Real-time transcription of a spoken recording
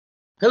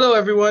Hello,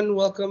 everyone.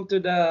 Welcome to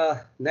the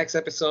next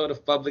episode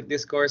of Public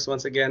Discourse.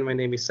 Once again, my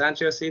name is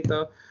Sancho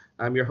Jacinto.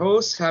 I'm your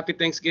host. Happy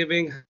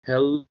Thanksgiving.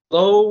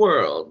 Hello,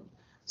 world.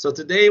 So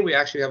today we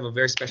actually have a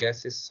very special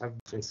guest. This I've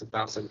been since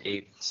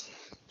 2008,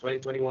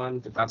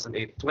 2021,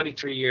 2008,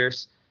 23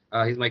 years.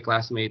 He's my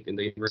classmate in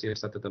the University of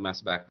Santo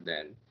Tomas back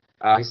then.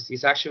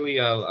 He's actually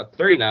a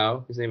attorney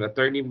now. His name is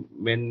Attorney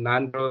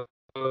Menandro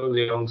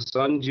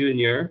Leongson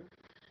Jr.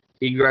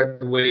 He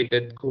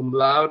graduated cum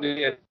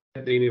laude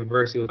at the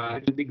University of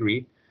Management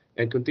degree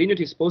and continued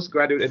his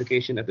postgraduate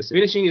education at the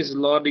finishing his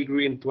law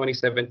degree in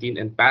 2017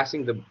 and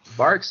passing the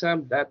bar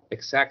exam that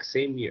exact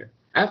same year.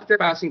 After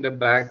passing the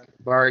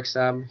bar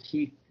exam,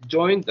 he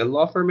joined a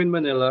law firm in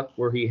Manila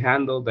where he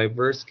handled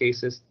diverse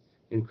cases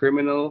in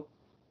criminal,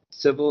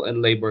 civil,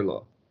 and labor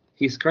law.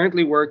 He's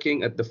currently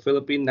working at the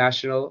Philippine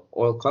National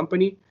Oil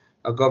Company,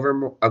 a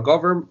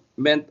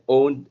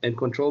government-owned and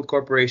controlled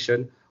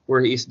corporation where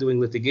he is doing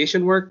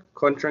litigation work,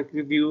 contract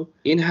review,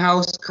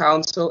 in-house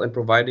counsel, and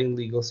providing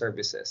legal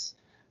services.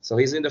 So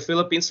he's in the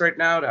Philippines right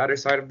now, the other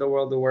side of the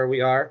world where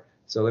we are.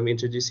 So let me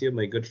introduce you,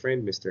 my good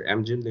friend, Mr.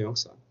 Amjin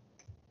Leongson.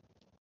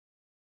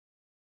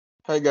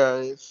 Hi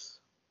guys.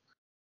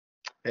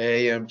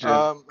 Hey,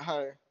 Jim.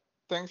 Hi.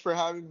 Thanks for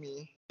having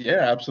me.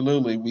 Yeah,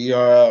 absolutely.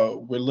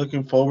 We're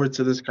looking forward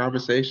to this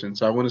conversation.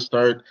 So I want to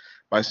start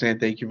by saying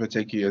thank you for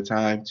taking your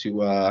time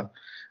to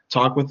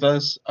talk with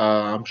us.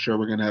 I'm sure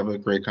we're gonna have a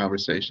great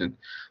conversation.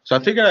 So I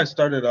figured I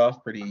started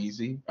off pretty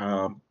easy.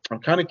 I'm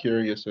kind of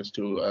curious as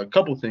to a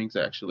couple things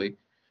actually.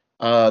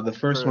 The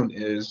first Right. one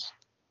is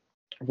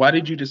why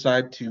did you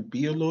decide to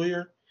be a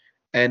lawyer?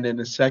 And then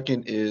the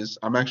second is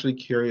I'm actually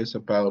curious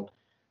about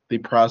the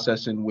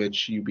process in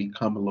which you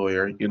become a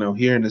lawyer. You know,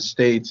 here in the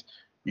States,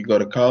 you go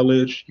to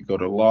college, you go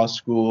to law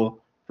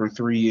school for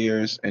 3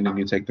 years, and then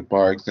you take the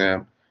bar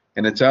exam.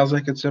 And it sounds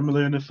like it's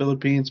similar in the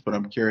Philippines, but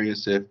I'm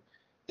curious if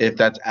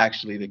that's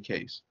actually the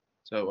case.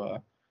 So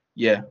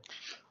yeah.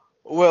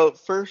 Well,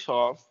 first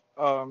off,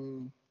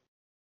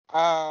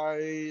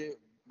 I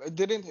I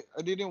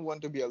didn't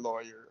want to be a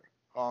lawyer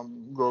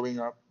growing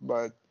up,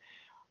 but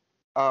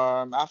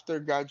after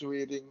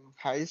graduating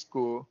high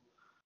school,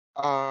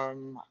 I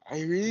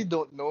really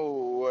don't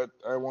know what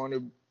I want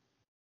to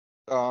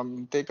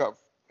take up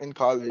in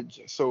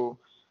college. So,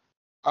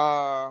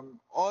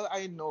 all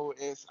I know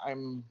is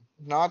I'm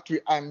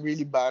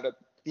really bad at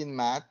in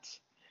math,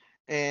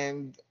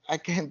 and I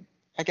can't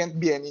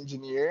be an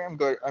engineer. I'm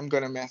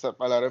gonna mess up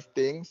a lot of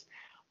things,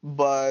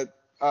 but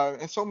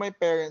and so my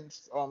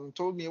parents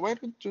told me, why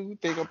don't you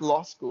take up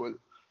law school?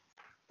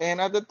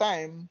 And at the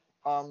time,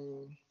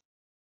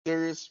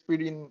 there's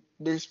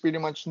pretty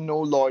much no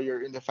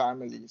lawyer in the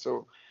family,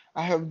 so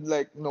I have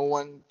like no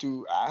one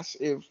to ask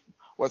if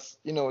what's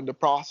the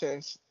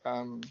process,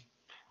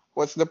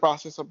 what's the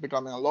process of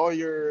becoming a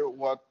lawyer,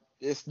 what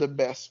is the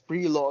best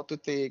pre-law to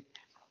take.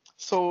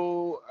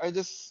 So I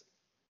just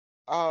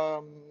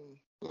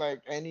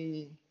like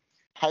any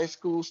high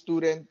school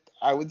student,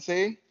 I would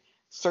say,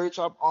 search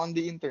up on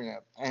the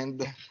internet,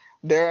 and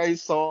there I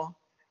saw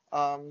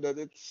that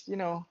it's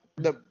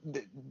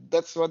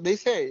that's what they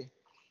say.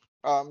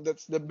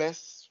 That's the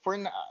best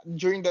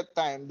during that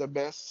time. The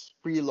best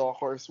pre-law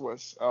course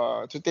was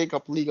to take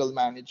up legal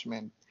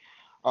management.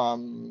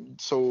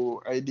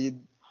 So I did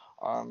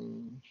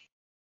um,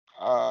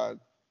 uh,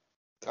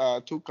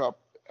 took up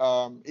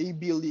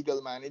AB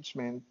Legal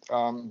Management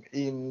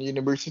in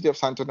University of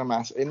Santo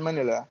Tomas in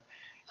Manila,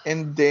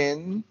 and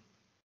then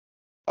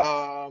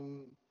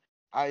um,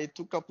 I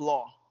took up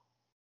law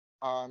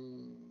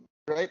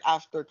right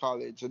after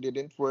college. I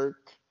didn't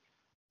work.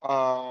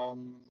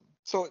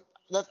 So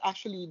that's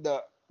actually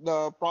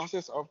the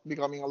process of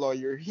becoming a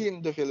lawyer here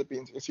in the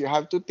Philippines is you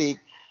have to take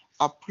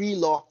a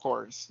pre-law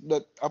course.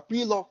 That a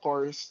pre-law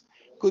course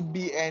could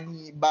be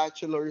any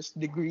bachelor's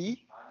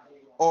degree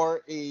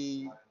or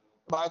a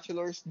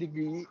bachelor's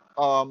degree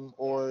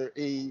or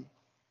a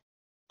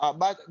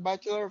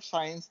bachelor of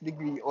science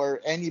degree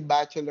or any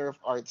bachelor of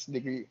arts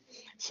degree.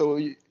 So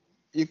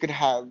you could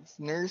have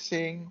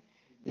nursing,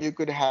 you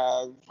could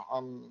have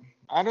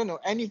I don't know,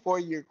 any 4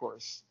 year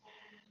course,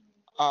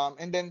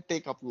 and then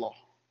take up law.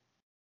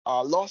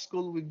 Law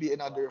school would be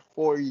another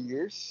 4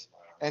 years,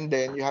 and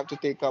then you have to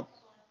take up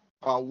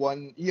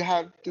you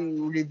have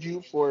to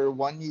review for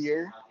 1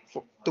 year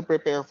to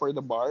prepare for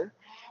the bar,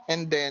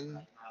 and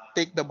then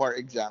take the bar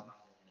exam.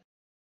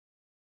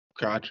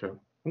 Gotcha.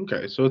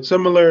 Okay, so it's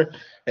similar.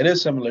 It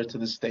is similar to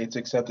the states,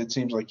 except it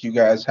seems like you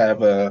guys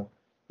have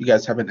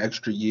an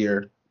extra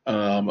year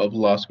of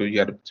law school you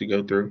got to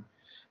go through.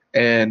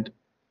 And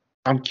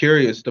I'm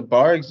curious, the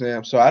bar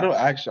exam. So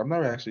I'm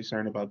not actually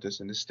certain about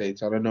this in the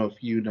states. I don't know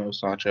if you know,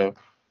 Sancho.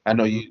 I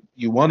know Mhm.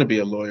 you want to be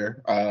a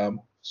lawyer,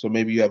 so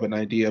maybe you have an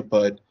idea.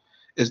 But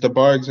is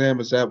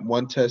that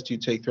one test you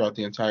take throughout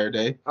the entire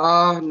day?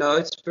 No,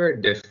 it's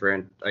very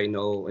different. I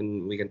know,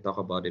 and we can talk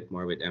about it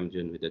more with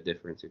Amjun with the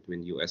difference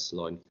between U.S.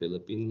 law and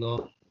Philippine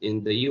law.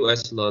 In the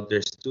U.S. law,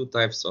 there's two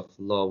types of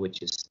law,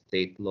 which is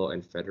state law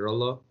and federal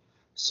law.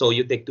 So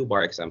you take two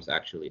bar exams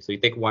actually. So you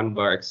take one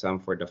bar exam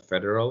for the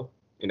federal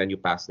and then you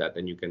pass that,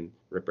 and you can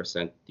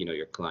represent,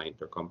 your client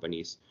or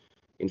companies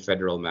in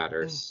federal Mm.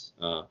 matters.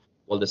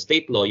 Well, the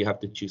state law, you have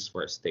to choose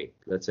for a state.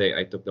 Let's say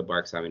I took the bar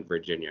exam in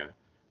Virginia,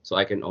 so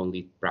I can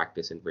only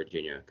practice in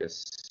Virginia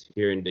because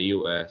here in the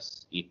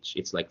U.S.,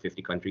 it's like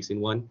 50 countries in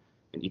one,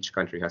 and each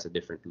country has a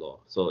different law.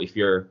 So if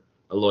you're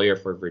a lawyer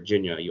for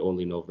Virginia, you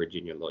only know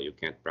Virginia law. You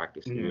can't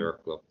practice New Mm.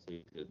 York law. So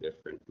you do a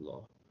different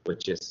law,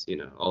 which is,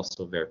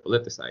 also very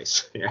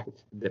politicized. Yeah,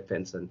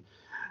 depends on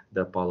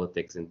the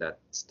politics in that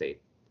state.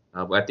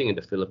 But I think in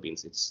the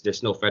Philippines,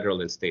 there's no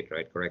federal and state,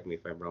 right? Correct me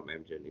if I'm wrong,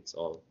 MJ. It's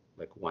all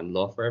like one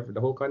law for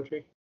the whole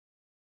country,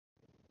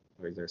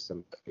 or is there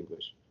some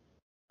distinguished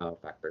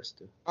factors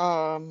too?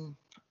 Um,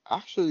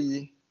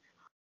 Actually,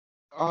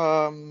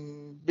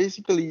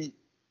 basically,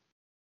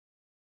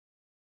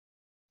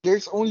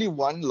 there's only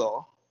one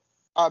law.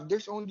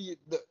 There's only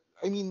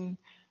I mean,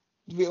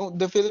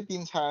 the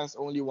Philippines has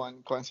only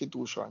one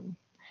constitution,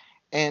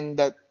 and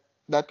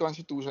that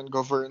constitution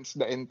governs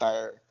the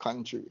entire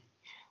country.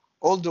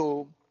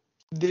 Although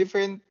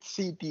different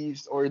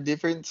cities or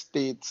different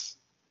states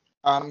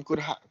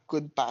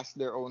could pass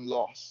their own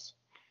laws,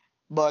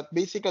 but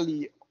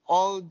basically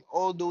all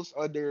those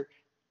other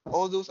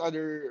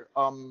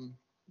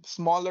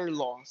smaller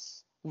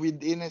laws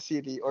within a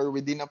city or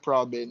within a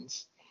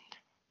province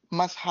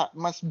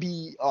must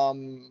be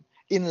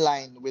in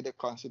line with the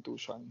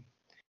constitution.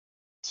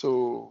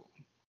 So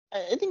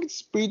I think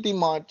it's pretty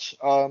much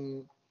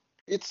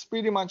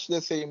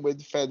the same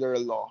with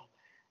federal law,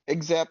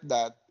 except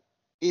that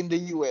in the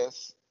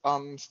US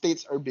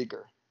states are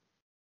bigger,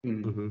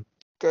 Mm. Mm-hmm.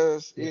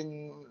 because Yeah.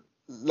 in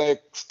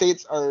like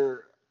states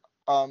are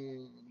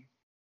um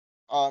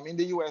in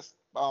the US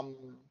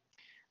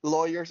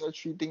lawyers are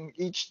treating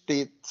each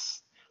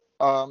states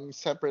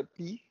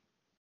separately.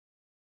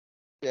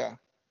 Yeah.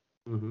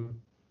 Mm-hmm.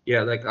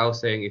 Yeah, like I was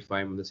saying, if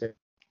I'm, let's say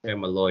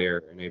I'm a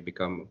lawyer and I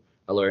become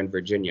a lawyer in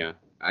Virginia,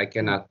 I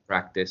cannot Mm.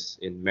 practice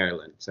in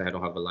Maryland because I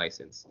don't have a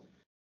license.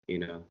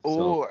 So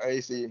Oh, I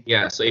see.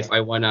 yeah, so Yeah. if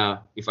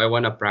I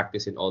wanna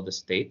practice in all the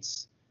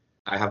states,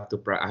 I have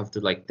to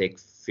like take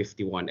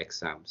 51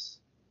 exams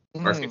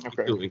or Okay.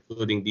 52,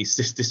 including the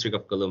District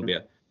of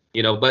Columbia.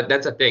 But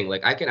that's a thing.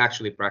 Like I can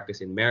actually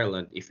practice in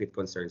Maryland if it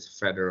concerns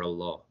federal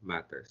law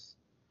matters.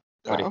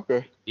 But Ah,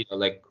 okay.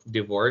 like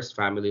divorce,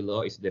 family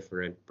law is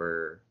different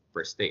per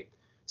state.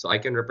 So I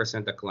can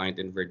represent a client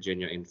in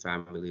Virginia in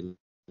family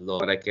law,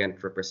 but I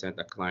can't represent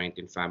a client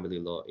in family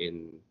law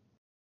in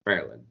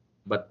Maryland.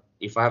 But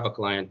if I have a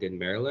client in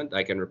Maryland,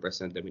 I can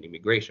represent them in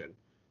immigration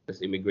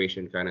because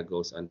immigration kind of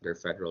goes under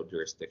federal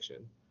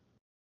jurisdiction.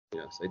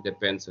 So it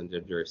depends on the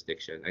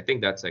jurisdiction. I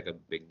think that's like a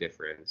big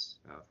difference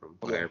from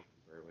what I Yeah.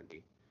 remember when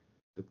we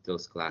took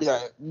those Yeah.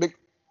 classes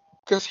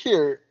Because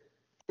here,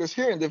 because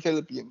here in the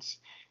Philippines,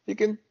 you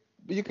can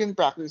you can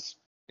practice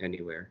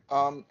anywhere.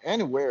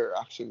 anywhere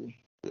actually.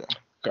 Yeah.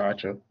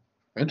 Gotcha.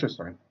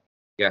 Interesting.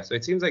 Yeah, so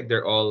it seems like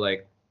they're all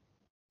like,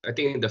 I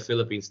think in the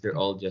Philippines they're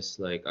all just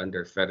like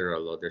under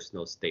federal law. There's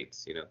no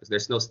states, because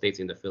there's no states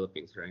in the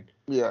Philippines, right?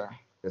 Yeah.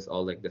 That's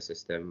all like the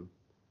system.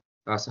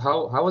 So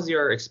how was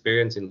your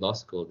experience in law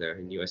school there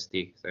in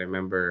UST? 'Cause I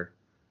remember,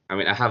 I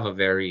mean, I have a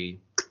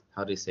very,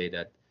 how do you say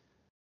that?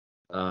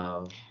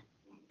 Uh,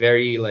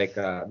 Very like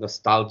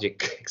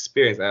nostalgic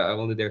experience. I'm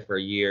only there for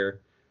a year.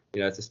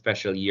 It's a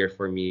special year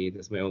for me.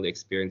 That's my only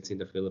experience in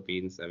the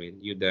Philippines. I mean,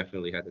 you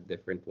definitely had a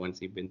different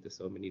ones. You've been to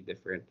so many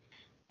different.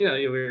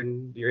 You were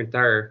in your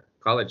entire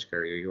college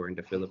career. You were in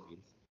the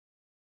Philippines.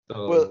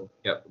 Well, So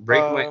yeah,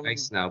 break my um,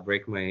 ice now.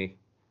 Break my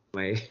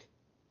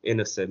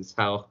innocence.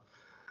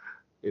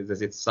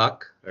 Does it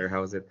suck or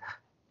how's it?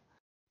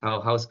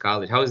 How's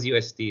college? How's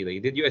UST? Like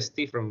you did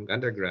UST from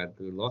undergrad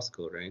to law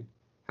school, right?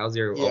 How's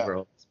your yeah.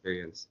 overall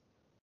experience?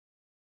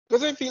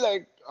 Because I feel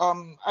like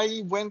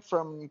I went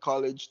from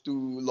college to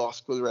law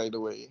school right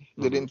away.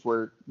 Mm-hmm. Didn't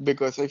work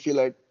because I feel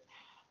like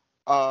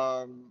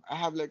I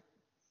have like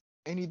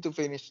I need to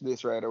finish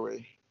this right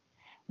away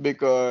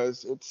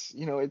because it's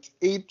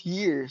 8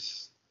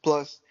 years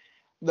plus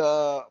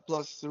the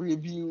plus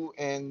review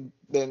and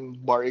then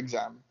bar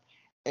exam,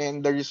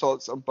 and the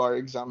results of bar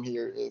exam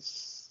here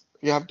is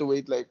you have to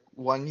wait like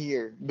 1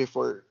 year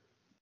before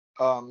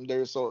the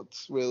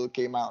results will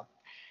came out.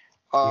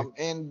 Yeah.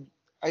 And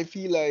I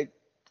feel like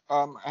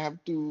I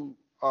have to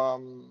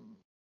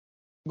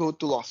go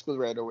to law school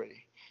right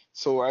away,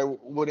 so I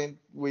wouldn't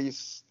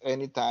waste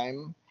any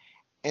time.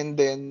 And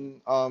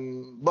then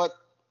but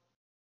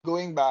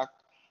going back,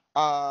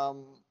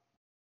 um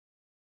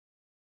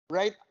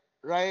right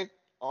right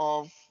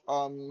off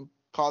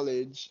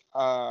college,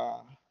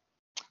 college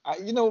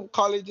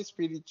is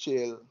pretty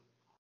chill.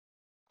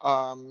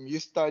 You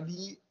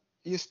study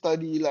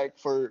like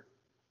for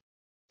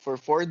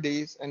 4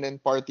 days and then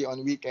party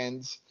on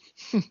weekends.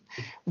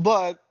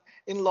 But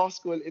in law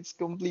school it's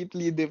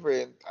completely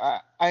different.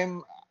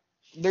 I'm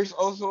there's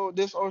also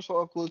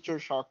a culture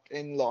shock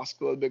in law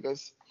school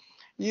because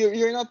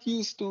you're not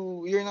used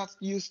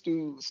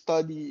to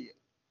study,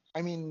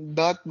 I mean,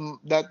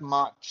 that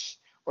much,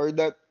 or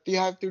that you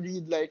have to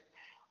read like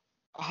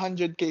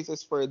 100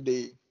 cases per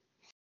day.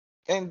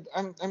 And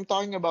I'm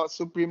talking about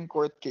Supreme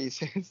Court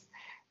cases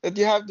that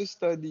you have to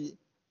study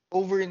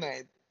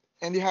overnight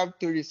and you have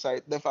to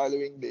recite the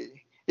following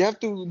day. You have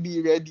to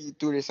be ready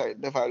to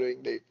recite the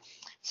following day.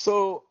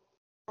 So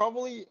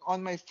probably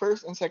on my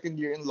first and second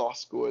year in law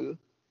school,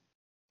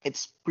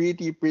 it's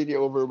pretty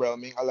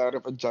overwhelming. A lot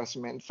of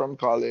adjustment from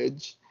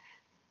college,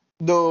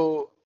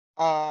 though.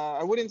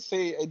 I wouldn't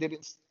say I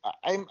didn't.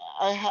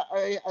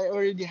 I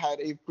already had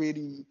a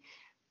pretty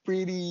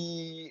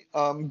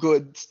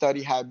good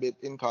study habit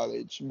in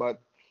college,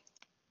 but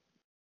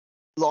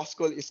law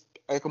school is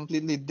a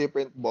completely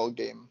different ball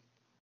game.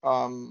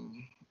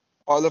 Um,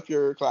 all of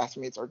your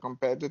classmates are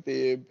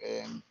competitive,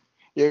 and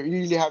you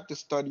really have to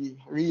study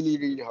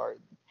really hard.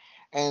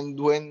 And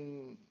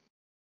when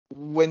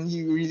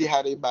you really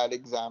had a bad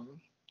exam,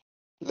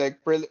 like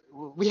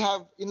we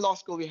have in law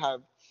school we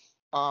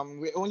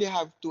only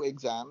have two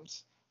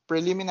exams,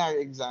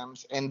 preliminary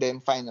exams and then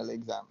final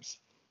exams.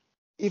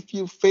 If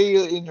you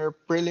fail in your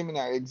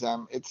preliminary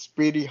exam, it's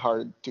pretty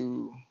hard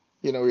to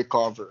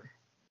recover.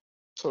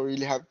 So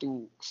really have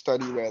to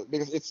study well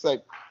because it's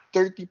like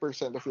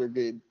 30% of your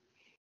grade,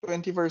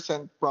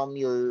 20% from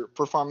your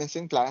performance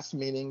in class,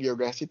 meaning your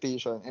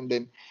recitation, and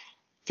then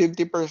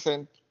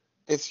 50%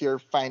 is your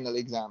final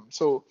exam.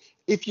 So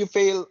if you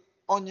fail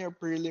on your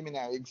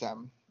preliminary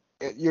exam,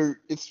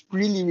 it's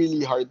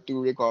really hard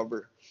to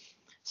recover.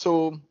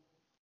 So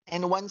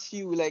and once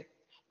you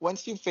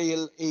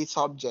fail a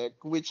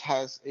subject which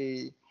has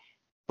a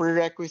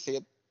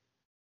prerequisite,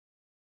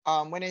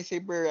 when I say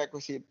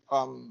prerequisite,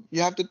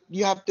 you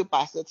have to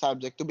pass that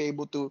subject to be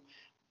able to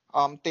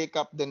take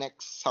up the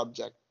next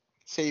subject.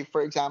 Say,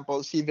 for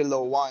example, civil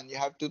law 1, you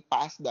have to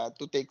pass that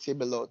to take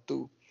civil law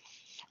 2.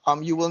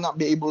 You will not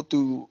be able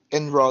to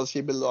enroll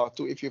civil law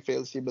 2 if you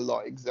fail civil law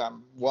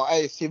exam. Well,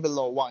 civil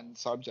law 1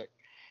 subject.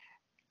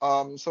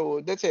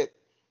 So that's it.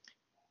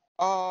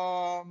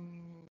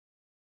 Um,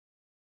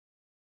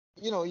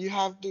 you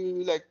have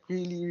to like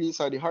really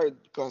study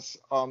hard because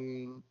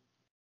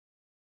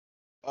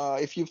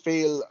if you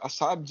fail a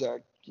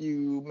subject,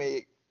 you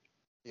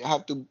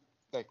have to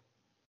like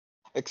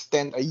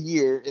extend a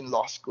year in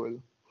law school.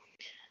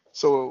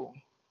 So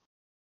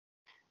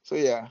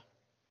yeah,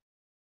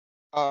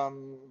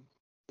 um,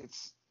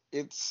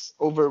 it's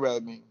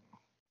overwhelming.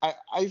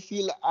 I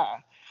feel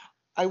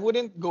I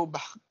wouldn't go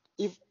back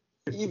if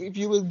if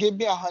you will give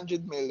me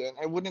 100 million.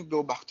 I wouldn't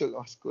go back to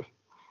law school.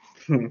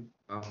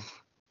 Oh.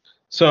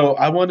 So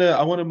I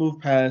wanna move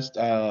past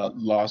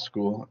law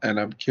school, and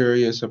I'm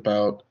curious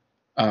about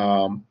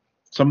um,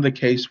 some of the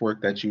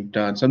casework that you've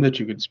done, some that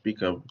you could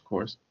speak of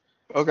course.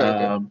 Okay,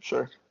 Um,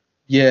 sure.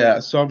 yeah,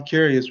 so I'm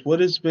curious, what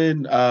has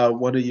been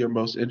one of your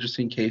most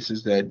interesting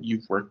cases that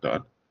you've worked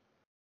on?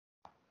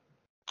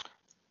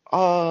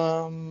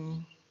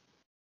 Um,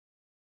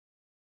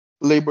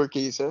 Labor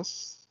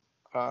cases.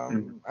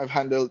 Mm. I've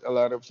handled a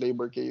lot of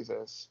labor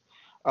cases.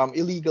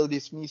 Illegal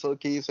dismissal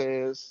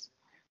cases.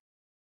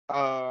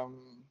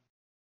 Um,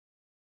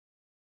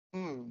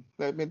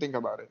 Let me think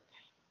about it.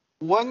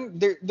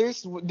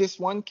 There's this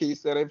one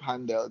case that I've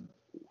handled.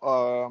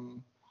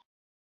 Um,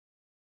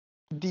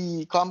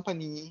 the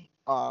company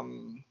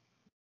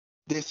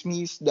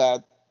dismissed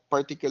that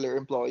particular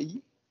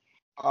employee,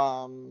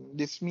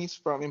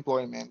 dismissed from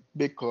employment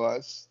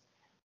because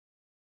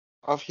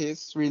of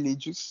his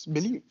religious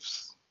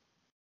beliefs.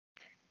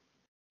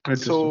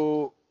 Interesting.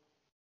 So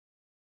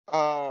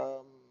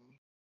um,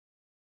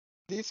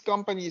 this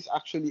company is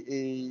actually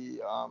a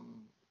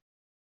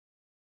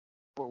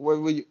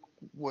what would you,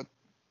 what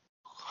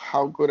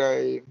how could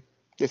I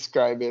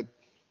describe it?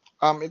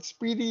 It's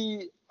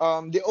pretty.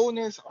 The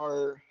owners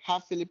are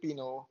half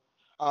Filipino,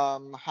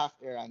 half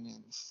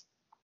Iranians.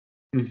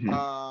 Hmm.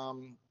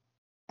 Um,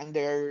 and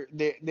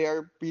they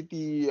are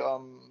pretty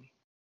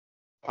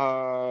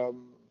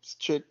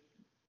strict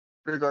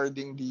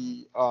regarding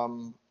the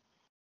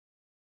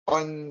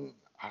on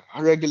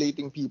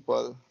regulating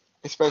people,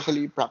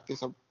 especially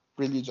practice of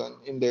religion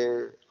in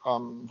their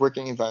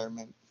working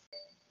environment.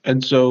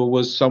 And so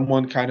was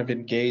someone kind of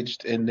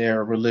engaged in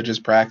their religious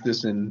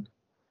practice, and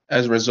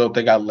as a result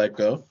they got let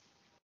go?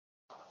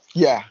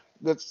 Yeah,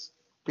 that's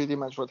pretty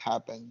much what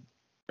happened.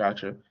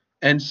 Gotcha.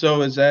 And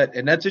so is that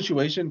in that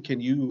situation,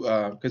 can you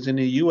because in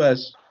the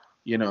US,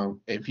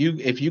 if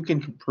you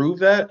can prove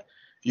that,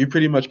 you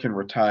pretty much can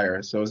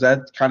retire. So is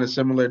that kind of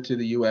similar to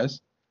the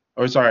US?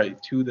 Or sorry,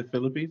 to the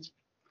Philippines?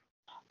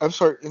 I'm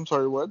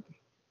sorry, what?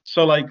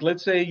 So like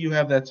let's say you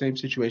have that same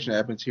situation that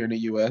happens here in the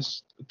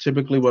US.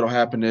 Typically what'll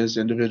happen is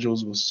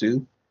individuals will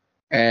sue,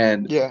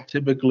 and Yeah.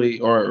 typically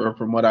or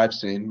from what I've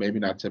seen, maybe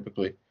not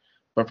typically,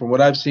 but from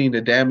what I've seen,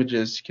 the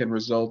damages can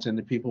result in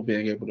the people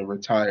being able to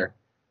retire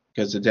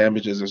because the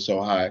damages are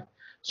so high.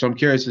 So I'm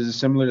curious, is it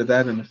similar to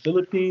that in the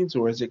Philippines,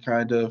 or is it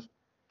kind of,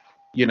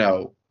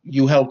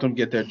 you helped them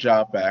get their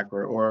job back,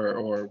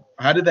 or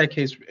how did that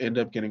case end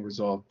up getting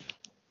resolved?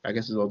 I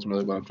guess is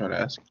ultimately what I'm trying to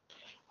ask.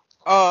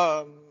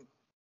 Um,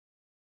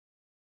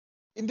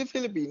 in the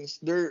Philippines,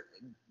 the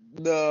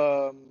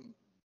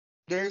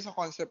there is a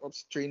concept of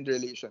strained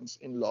relations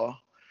in law.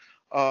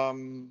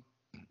 Um,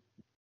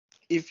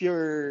 if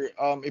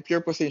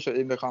your position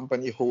in the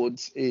company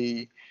holds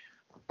a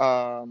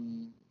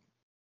um,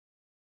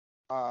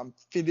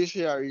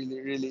 fiduciary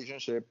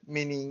relationship,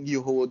 meaning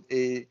you hold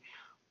a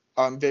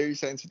very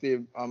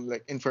sensitive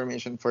like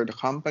information for the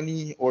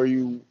company, or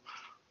you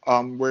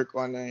work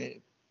on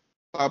a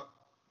top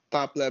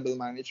top level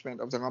management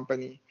of the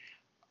company.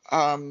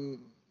 Um,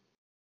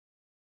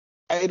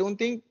 I don't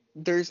think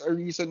there's a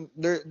reason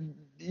there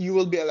you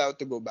will be allowed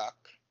to go back.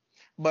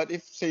 But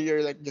if say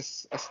you're like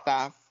just a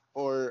staff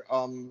or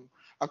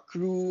a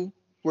crew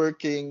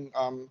working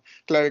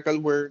clerical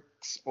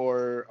works,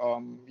 or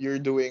you're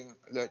doing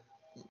like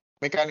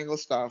mechanical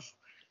stuff,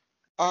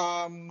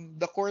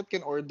 the court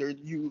can order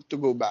you to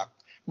go back.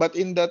 But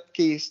in that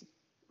case,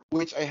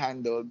 which I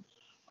handled,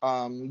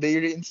 they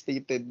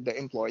reinstated the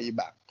employee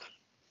back.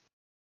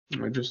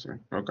 Interesting.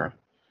 Okay.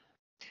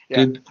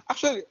 Yeah, Did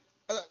actually,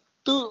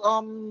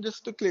 to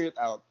just to clear it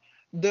out,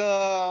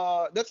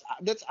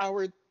 that's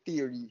our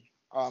theory.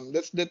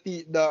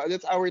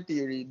 That's our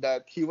theory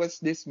that he was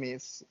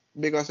dismissed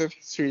because of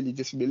his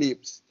religious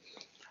beliefs.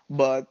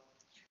 But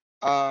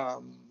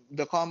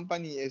the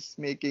company is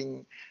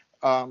making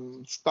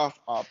stuff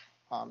up.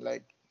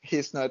 Like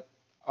he's not.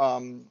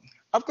 Um,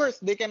 of course,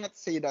 they cannot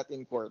say that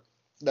in court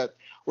that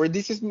we're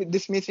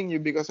dismissing you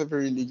because of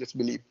your religious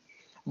belief.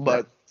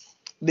 right? But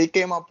they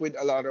came up with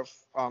a lot of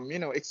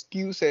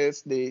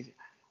excuses. They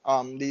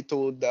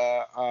told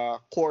the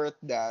court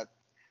that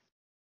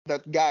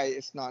that guy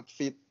is not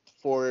fit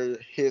for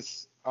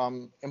his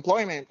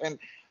employment, and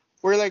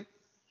we're like,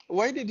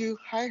 why did you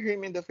hire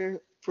him in the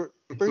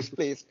first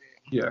place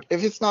Yeah.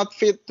 if it's not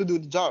fit to do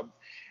the job?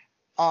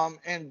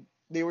 And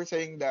they were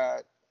saying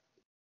that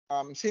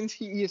since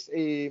he is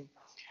a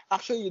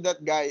actually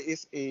that guy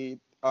is a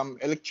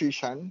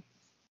electrician,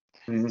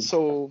 Hmm.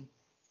 so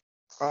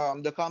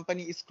the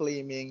company is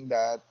claiming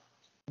that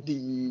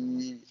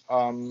the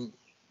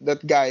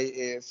that guy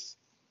is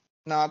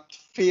not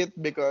fit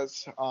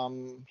because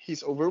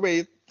he's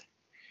overweight.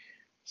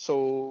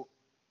 So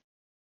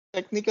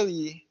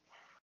technically,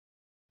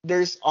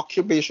 there's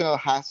occupational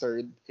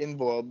hazard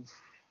involved.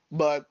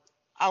 But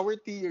our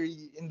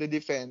theory in the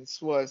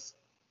defense was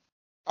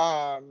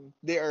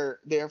they are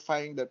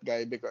firing that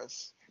guy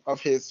because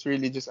of his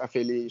religious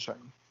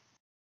affiliation.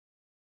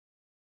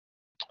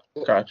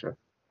 Gotcha.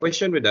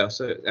 Question with that.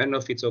 So I don't know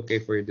if it's okay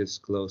for you to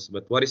disclose,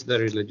 but what is the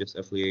religious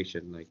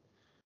affiliation like?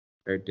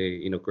 Are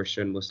they,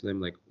 Christian,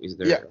 Muslim? Like, is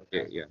Yeah, there?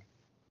 Okay, yeah.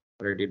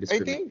 What are they I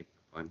think discriminating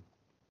on?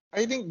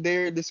 I think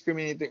they're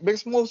discriminating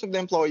because most of the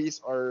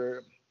employees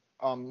are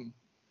um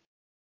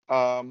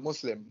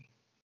Muslim.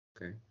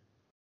 Okay.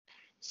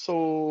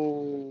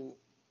 So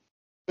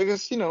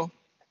because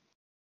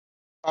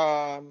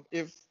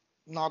if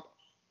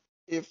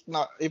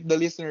not if the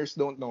listeners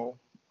don't know,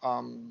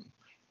 um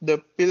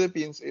the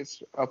Philippines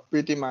is a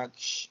pretty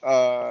much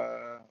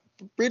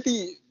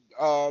pretty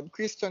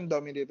Christian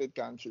dominated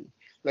country,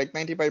 like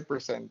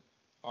 95%,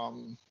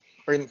 um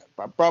or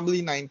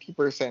probably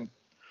 90%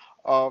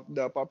 of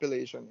the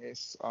population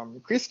is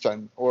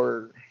Christian,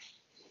 or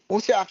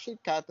mostly actually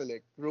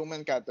Catholic,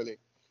 Roman Catholic.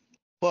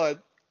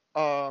 But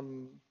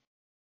um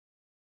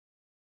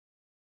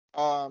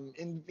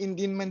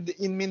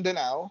in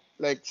Mindanao,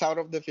 like south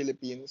of the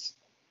Philippines,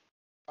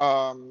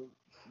 um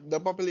the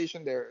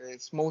population there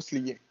is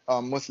mostly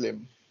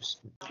Muslim.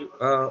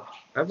 I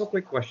have a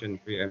quick question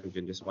for you,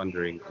 Emgen. Just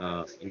wondering,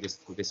 and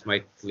this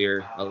might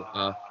clear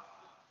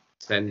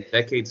 10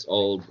 decades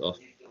old of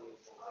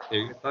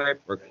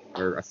stereotype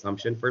or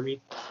assumption for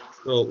me.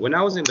 So when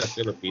I was in the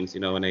Philippines,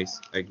 when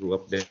I grew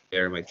up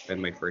there, I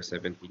spent my first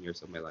 17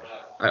 years of my life.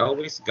 I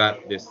always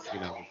got this,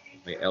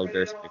 my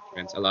elders, my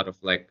friends, a lot of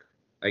like,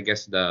 I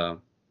guess the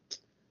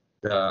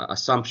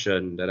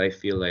assumption that I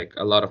feel like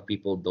a lot of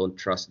people don't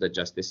trust the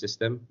justice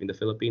system in the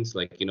Philippines.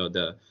 Like,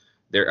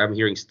 there I'm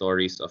hearing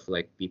stories of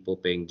like people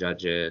paying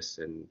judges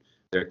and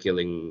they're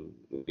killing,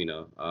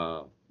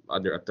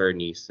 other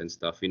attorneys and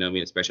stuff, what I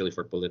mean, especially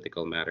for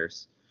political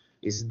matters.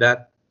 Is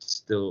that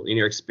still in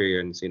your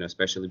experience,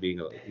 especially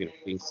being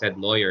being said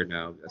lawyer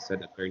now, a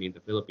said attorney in the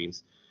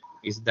Philippines,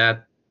 is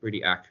that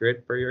pretty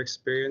accurate per your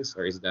experience,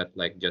 or is that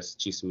like just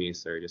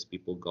chismes or just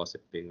people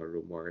gossiping or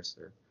rumors,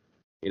 or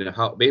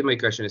how my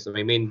question is,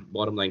 my main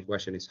bottom line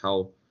question is,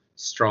 how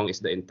strong is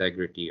the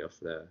integrity of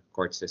the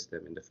court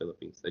system in the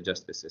Philippines, the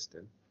justice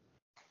system?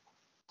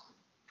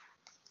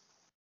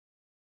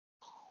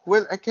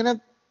 Well, I cannot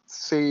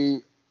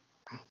say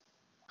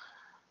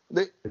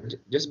the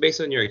Just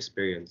based on your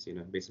experience,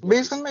 based on what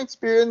you based on see. my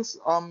experience,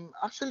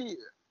 actually,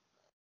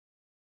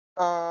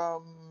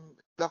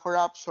 the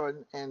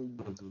corruption and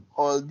Mhm.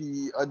 all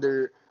the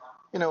other,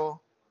 you know,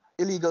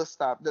 illegal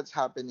stuff that's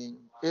happening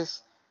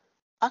is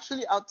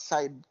actually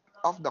outside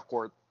of the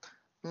court,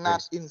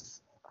 not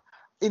Yes.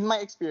 in my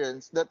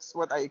experience. That's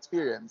what I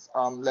experienced.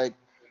 Like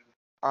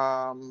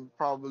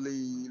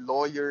probably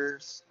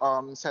lawyers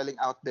selling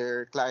out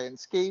their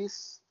client's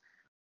case,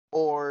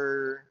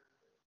 or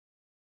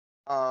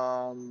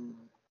um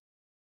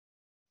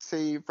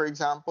say for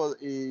example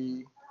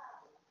a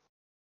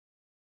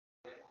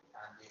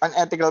an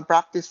ethical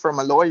practice from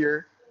a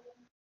lawyer.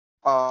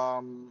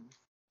 um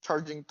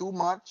charging too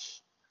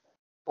much,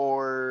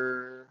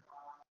 or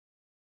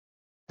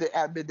the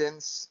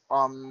evidence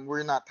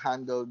were not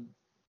handled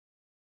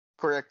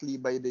correctly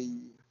by the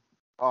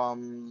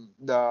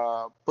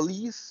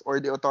police or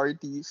the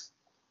authorities.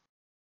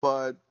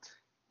 But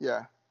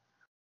yeah,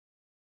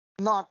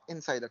 not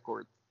inside the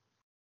court.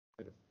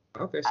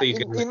 Okay, so you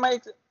can In my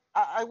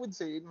I would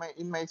say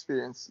in my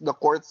experience, the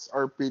courts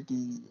are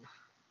pretty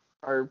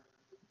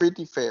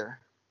fair.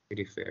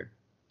 pretty fair.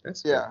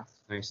 That's good. Yeah.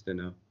 Nice to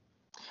know.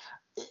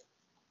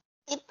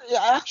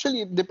 Yeah,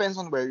 actually it depends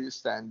on where you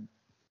stand.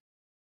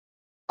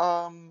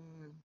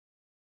 Um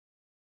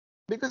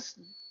because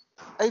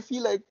I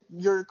feel like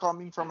you're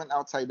coming from an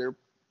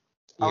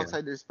Yeah.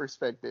 outsider's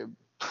perspective.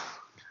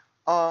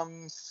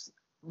 Um s-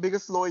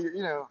 because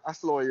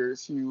as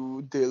lawyers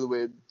you deal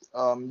with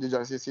the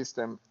justice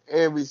system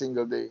every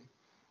single day.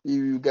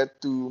 You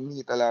get to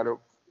meet a lot of,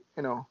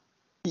 you know,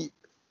 pe-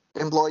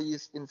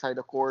 employees inside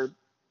the court,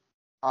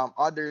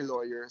 other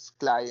lawyers,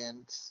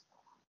 clients.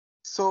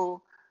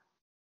 So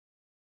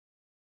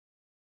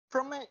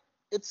from my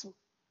it's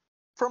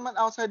from an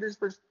outsider's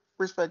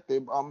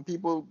perspective,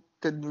 people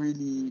could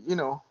really,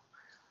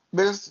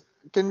 because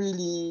can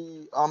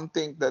really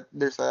think that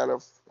there's a lot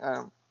of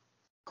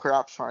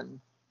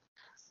corruption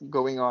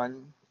going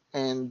on,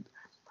 and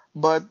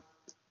but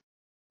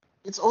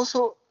it's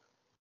also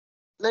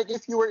like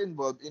if you were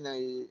involved in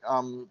a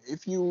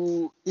if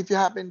you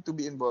happen to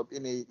be involved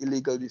in a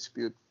illegal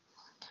dispute,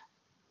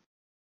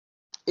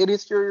 it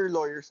is your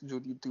lawyer's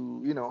duty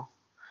to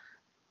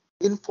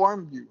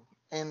inform you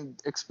and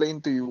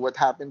explain to you what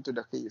happened to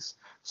the case,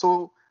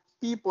 so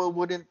people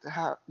wouldn't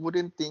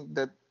think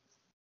that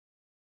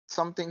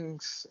something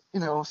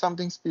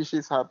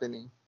species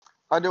happening.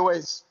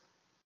 Otherwise,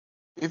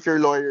 if your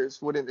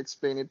lawyers wouldn't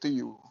explain it to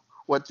you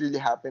what really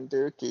happened to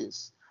your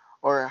case,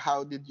 or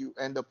how did you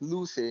end up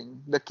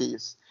losing the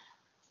case,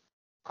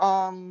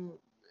 um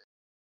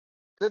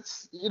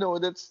that's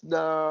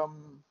the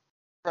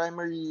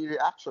primary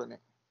reaction.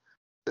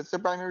 That's the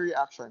primary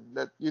reaction,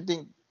 that you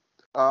think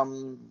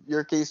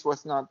your case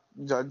was not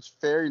judged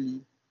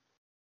fairly,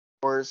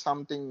 or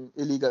something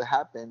illegal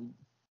happened.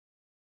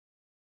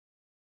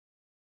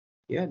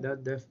 Yeah,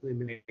 that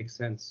definitely makes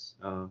sense.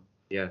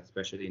 Yeah,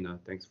 especially now.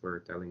 Thanks for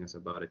telling us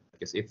about it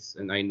because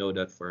and I know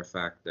that for a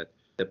fact that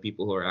the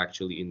people who are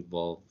actually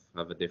involved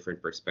have a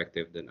different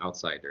perspective than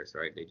outsiders,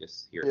 right? They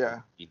just hear from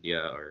Yeah.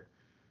 media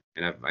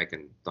and I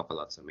can talk a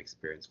lot some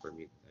experience for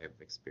me. I've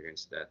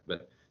experienced that.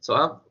 But so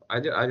I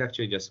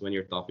actually just when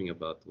you're talking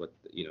about what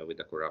with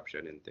the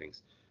corruption and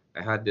things,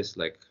 I had this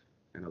like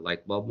kind of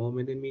light bulb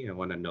moment in me. I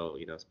want to know,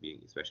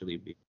 especially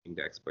being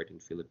the expert in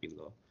Philippine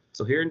law.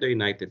 So here in the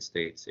United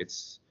States,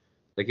 it's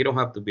like you don't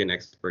have to be an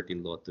expert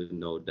in law to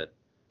know that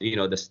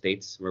the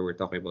states where we're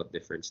talking about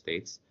different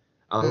states,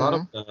 a lot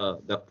of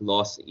Mm-hmm. the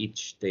laws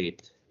each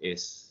state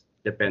is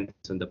depends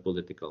on the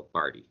political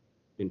party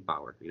in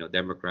power,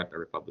 Democrat or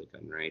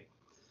Republican, right?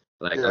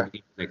 Like I'll Yeah. give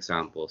you an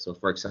example. So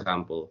for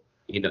example,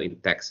 in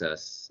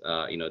Texas,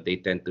 they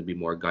tend to be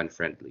more gun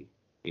friendly,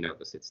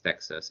 because it's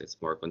Texas, it's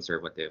more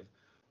conservative.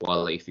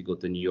 While if you go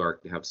to New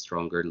York, they have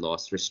stronger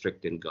laws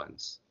restricting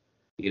guns.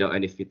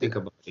 And if you think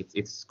Yeah. about it,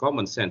 it's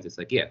common sense. It's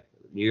like, yeah,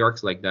 New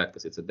York's like that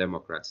because it's a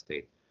Democrat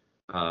state.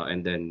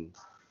 And then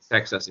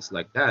Texas is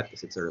like that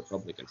because it's a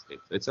Republican state.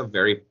 So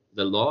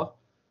the law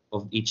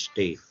of each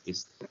state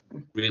is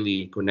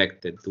really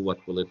connected to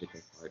what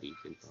political party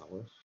is in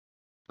power.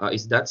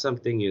 Is that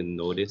something you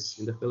notice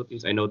in the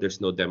Philippines? I know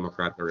there's no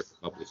Democrat or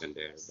Republican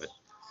there, but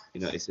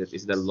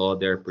is the law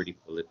there pretty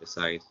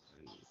politicized?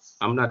 And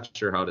I'm not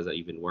sure how does that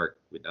even work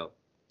without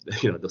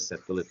those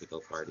set political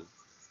parties.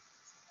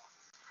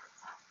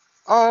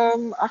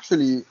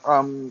 Actually,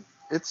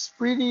 it's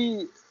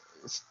pretty.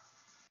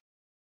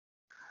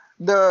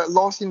 The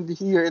laws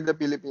here in the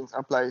Philippines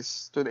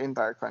applies to the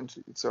entire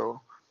country.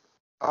 So,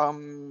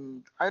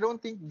 I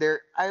don't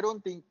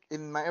think,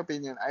 in my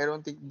opinion, I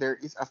don't think there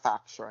is a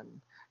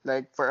faction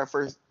like for a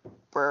first,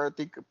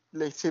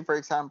 let's say for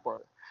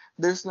example,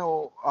 there's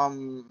no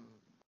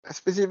a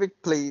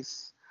specific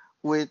place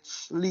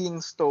which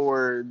leans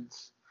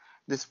towards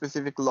the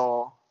specific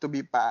law to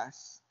be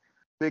passed,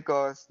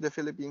 because the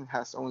Philippines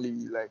has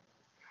only like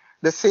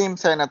the same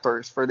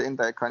senators for the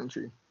entire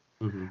country,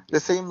 Mm-hmm. the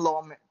Yeah. same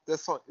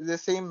the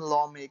same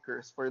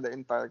lawmakers for the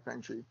entire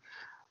country.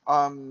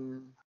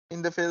 Um,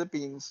 in the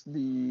Philippines,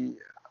 the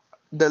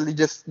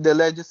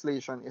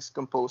legislation is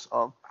composed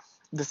of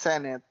the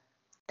Senate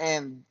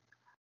and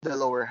the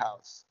lower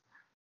house.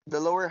 The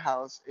lower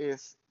house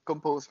is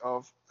composed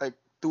of like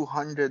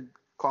 200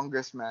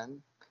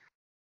 congressmen,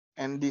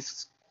 and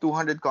these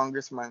 200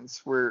 congressmen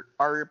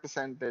are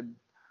represented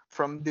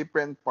from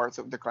different parts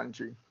of the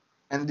country,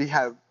 and they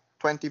have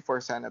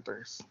 24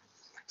 senators.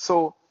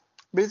 So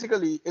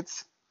basically,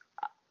 it's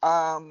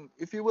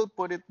if you will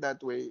put it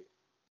that way,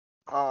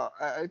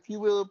 if you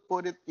will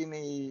put it in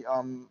a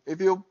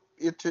if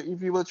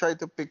you will try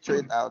to picture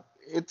it out,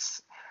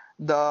 it's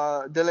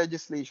the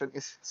legislation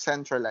is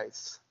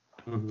centralized.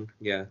 Mm-hmm.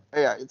 Yeah.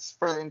 Yeah, it's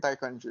for the entire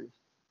country.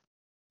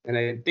 And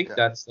I think Yeah.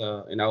 that's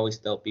and I always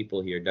tell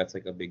people here that's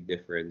like a big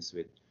difference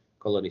with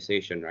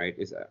colonization, right?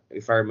 Is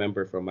if I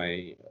remember from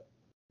my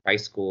high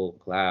school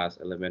class,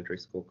 elementary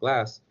school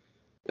class,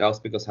 that was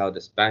because how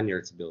the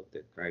Spaniards built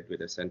it, right? With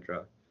the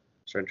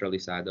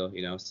centralizado,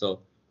 you know.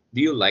 So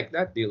do you like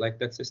that? Do you like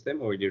that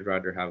system, or would you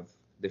rather have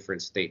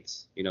different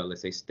states? You know,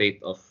 let's say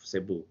state of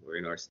Cebu, or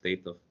or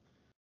state of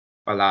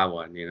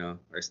Palawan,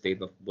 or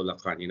state of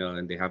Bulacan,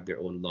 and they have their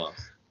own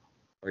laws.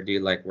 Or do you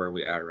like where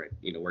we are right,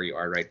 where you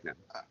are right now?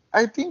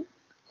 I think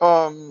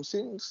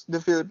since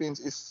the Philippines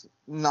is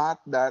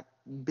not that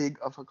big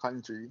of a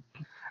country,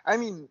 I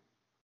mean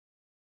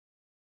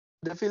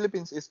the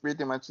Philippines is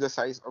pretty much the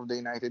size of the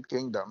United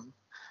Kingdom,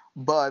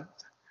 but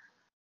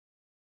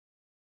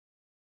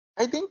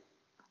I think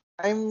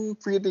I'm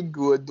pretty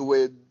good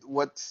with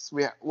what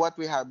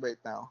we have right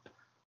now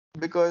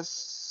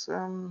because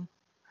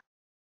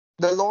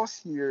the laws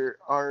here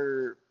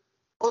are,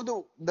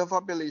 although the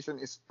population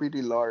is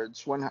pretty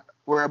large,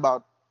 we're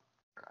about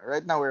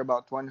right now we're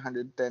about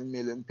 110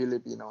 million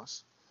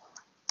Filipinos,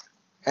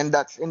 and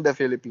that's in the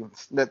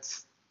Philippines. That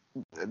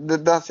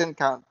doesn't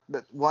count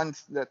the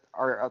ones that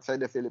are outside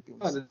the Oh,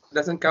 Philippines. that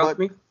doesn't count But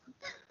me.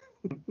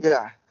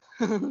 yeah,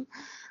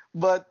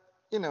 but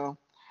you know,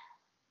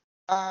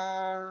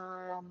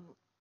 um,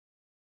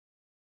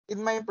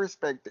 in my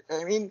perspective,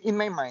 I mean, in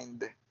my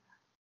mind,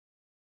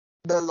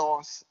 the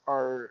laws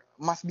are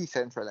must be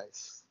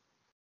centralized.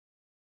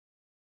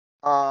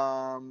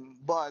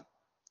 But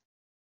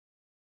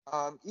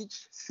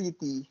each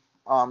city,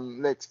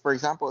 like for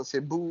example,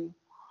 Cebu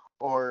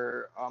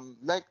or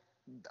like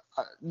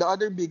the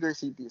other bigger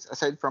cities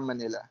aside from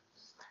Manila,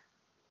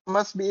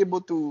 must be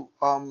able to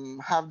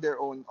have their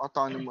own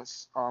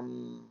autonomous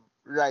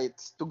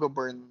rights to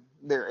govern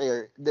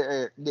their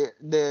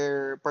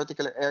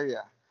particular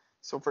area.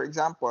 So, for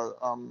example,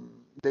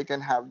 they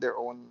can have their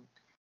own,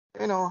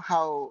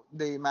 how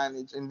they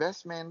manage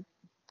investment,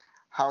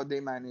 how they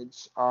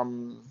manage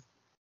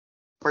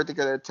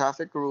particular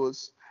traffic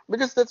rules,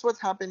 because that's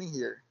what's happening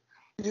here.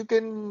 You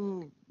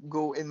can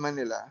go in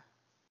Manila,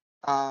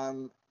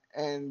 um,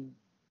 and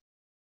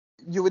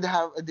you would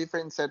have a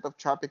different set of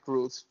traffic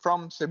rules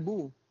from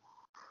Cebu.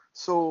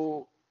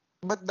 So,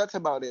 but that's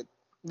about it.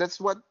 That's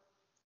what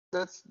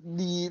that's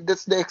the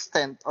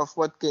extent of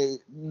what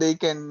they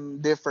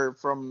can differ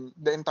from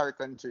the entire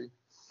country.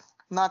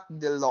 Not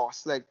the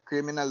laws like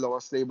criminal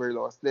laws, labor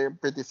laws. They're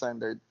pretty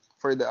standard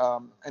for the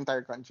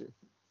entire country.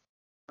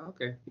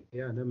 Okay,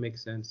 yeah, that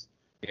makes sense.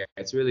 Yeah,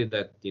 it's really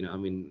that, I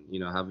mean,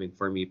 having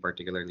for me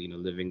particularly,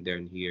 living there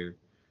and here,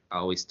 I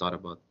always thought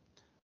about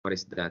what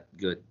is that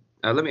good.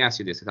 Let me ask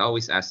you this. I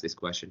always ask this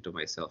question to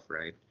myself,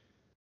 right?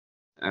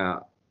 Uh,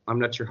 I'm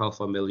not sure how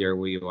familiar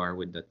you are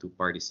with the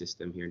two-party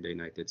system here in the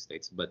United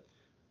States, but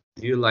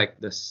do you like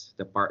the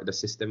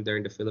system there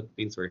in the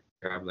Philippines where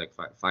you have like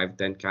five,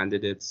 10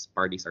 candidates,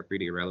 parties are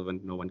pretty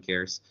irrelevant, no one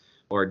cares?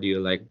 Or do you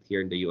like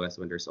here in the US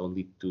when there's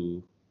only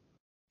two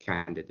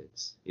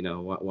candidates,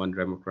 one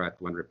Democrat,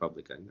 one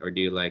Republican? Or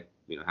do you like,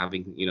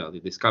 having,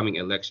 this coming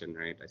election,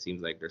 right? It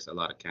seems like there's a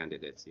lot of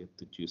candidates you have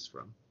to choose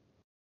from.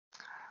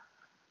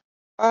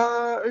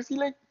 I feel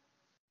like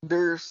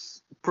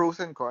there's pros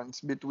and cons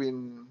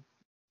between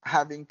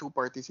having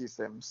two-party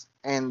systems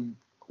and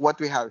what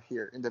we have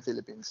here in the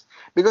Philippines.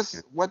 Yeah.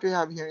 Because what we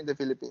have here in the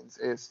Philippines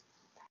is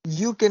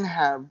you can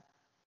have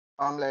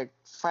like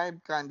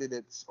five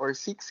candidates or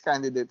six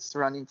candidates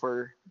running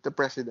for the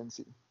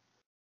presidency.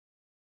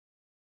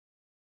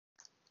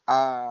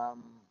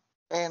 Um,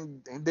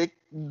 and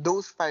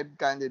those five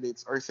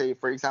candidates, or say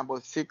for example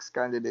six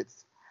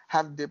candidates,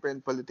 have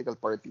different political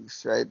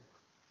parties, right?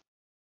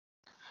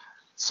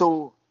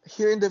 So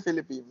here in the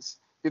Philippines,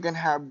 you can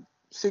have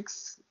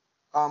six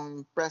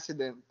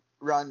president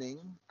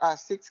running,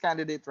 six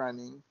candidate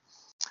running.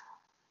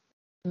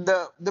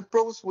 The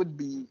pros would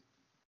be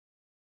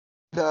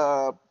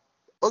the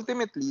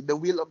ultimately the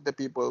will of the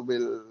people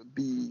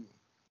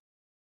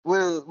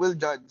will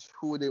judge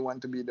who they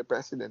want to be the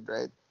president,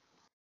 right?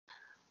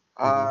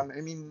 Mm-hmm.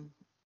 I mean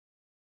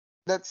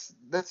that's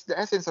the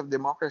essence of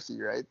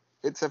democracy, right?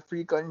 It's a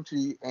free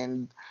country,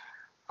 and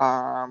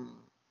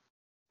um,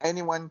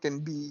 anyone can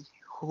be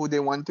who they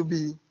want to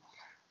be,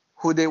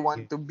 who they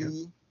want to Yeah.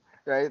 be,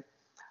 right?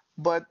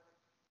 But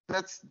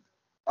that's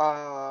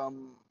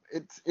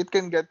it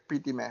can get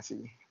pretty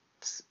messy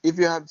if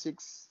you have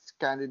six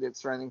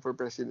candidates running for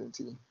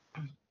presidency.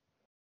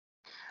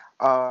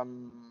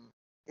 um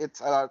it's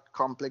a lot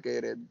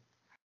complicated.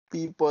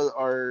 People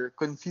are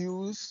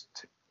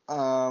confused.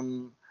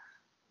 um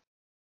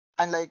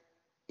Unlike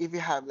if you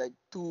have like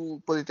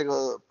two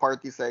political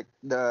parties like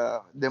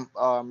the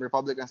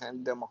Republicans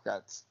and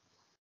Democrats,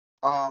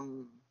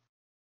 um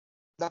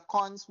the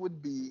cons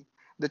would be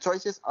the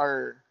choices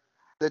are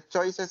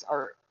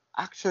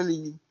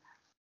actually,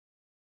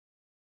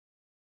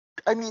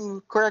 I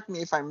mean, correct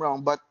me if I'm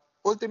wrong, but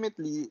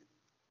ultimately,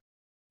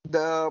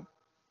 the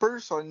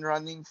person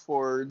running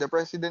for the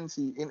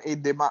presidency in a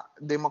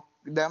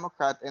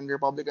Democrat and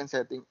Republican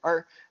setting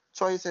are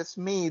choices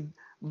made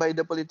by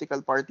the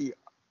political party,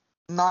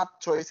 not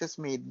choices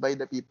made by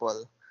the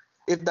people.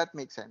 if that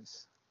makes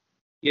sense.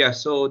 Yeah,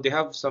 so they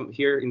have some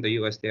here in the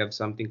US. They have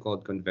something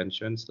called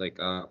conventions, like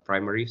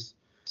primaries.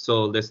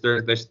 So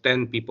there's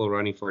 10 people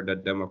running for the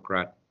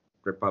Democrat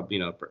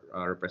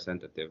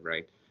representative,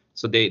 right?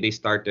 So they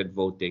started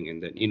voting,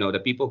 and then the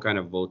people kind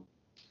of vote.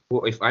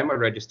 If I'm a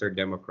registered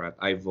Democrat,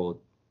 I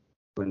vote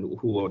when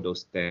who of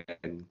those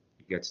 10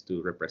 gets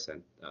to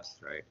represent us,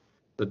 right?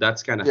 So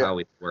that's kind of Yeah. how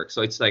it works.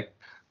 So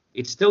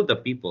it's still the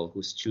people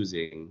who's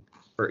choosing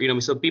for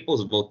so people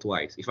vote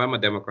twice. If I'm a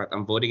Democrat,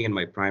 I'm voting in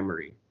my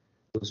primary,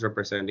 who's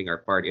representing our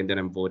party, and then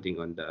I'm voting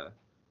on the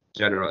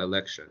general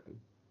election.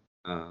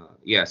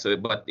 Yeah. So,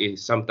 but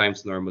it's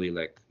sometimes normally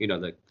like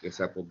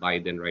example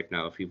Biden right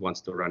now, if he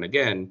wants to run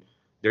again,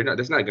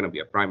 there's not gonna be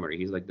a primary.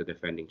 He's like the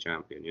defending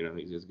champion.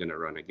 He's just gonna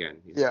run again.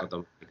 He's Yeah.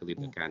 automatically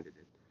the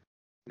candidate.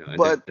 And then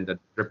But the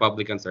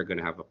Republicans are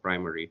gonna have a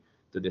primary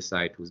to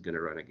decide who's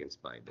gonna run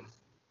against Biden.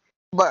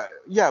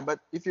 but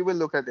if you will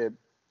look at it,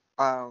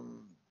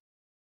 um,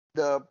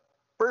 the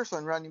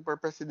person running for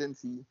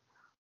presidency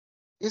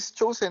is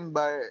chosen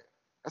by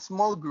a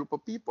small group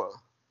of people,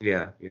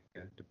 Yeah, yeah,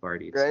 the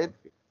party itself. right?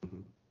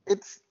 Mhm.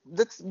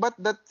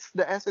 That's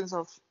the essence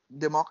of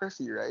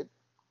democracy, right?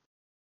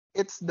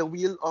 It's the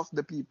will of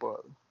the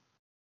people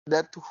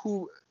that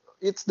who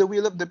it's the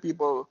will of the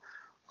people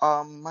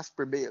must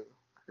prevail,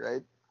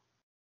 right?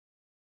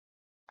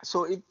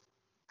 So if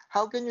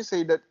how can you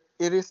say that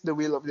it is the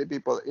will of the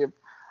people if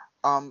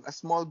a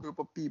small group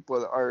of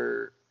people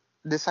are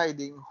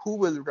deciding who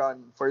will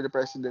run for the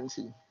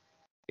presidency?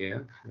 Yeah,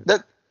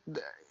 That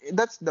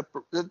that's the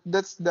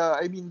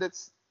I mean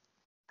that's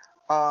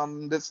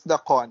the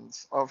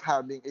cons of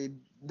having a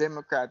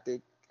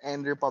democratic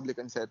and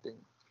republican setting,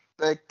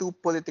 like two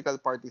political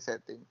party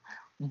setting.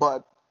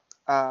 But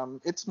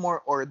it's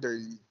more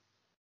orderly.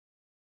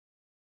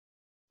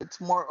 It's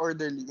more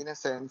orderly in a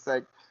sense,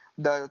 like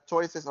the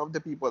choices of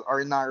the people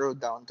are narrowed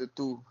down to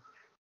two,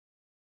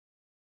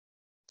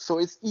 so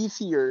it's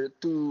easier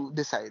to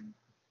decide.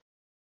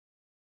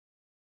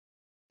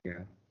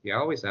 yeah, yeah. I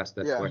always ask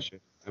that Yeah. question.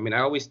 I mean, I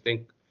always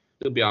think,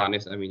 to be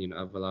honest, I mean, I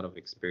have a lot of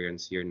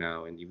experience here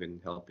now, and even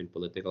helping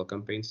political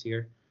campaigns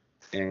here.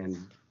 And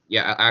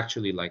yeah, I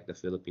actually like the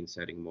Philippine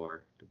setting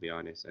more, to be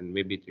honest. And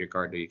maybe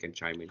Ricardo, you can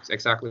chime in. It's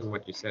exactly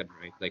what you said,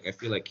 right? Like I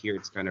feel like here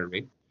it's kind of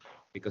rigged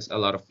because a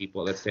lot of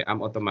people, let's say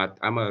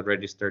I'm a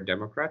registered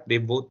Democrat, they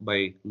vote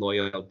by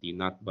loyalty,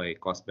 not by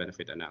cost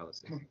benefit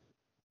analysis.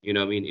 You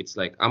know what I mean? It's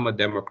like I'm a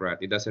Democrat.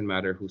 It doesn't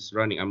matter who's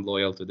running. I'm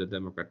loyal to the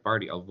Democrat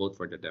Party. I'll vote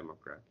for the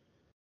Democrat.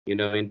 You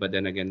know what I mean? But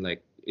then again,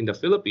 like in the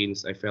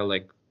Philippines, I feel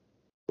like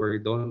we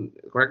don't,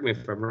 correct me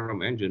if I'm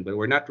wrong, Engine, but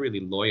we're not really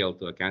loyal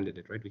to a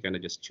candidate, right? We kind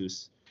of just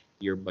choose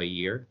year by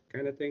year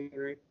kind of thing,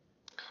 right?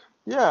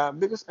 Yeah,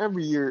 because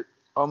every year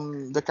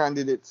the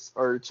candidates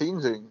are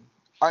changing.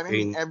 I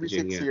mean every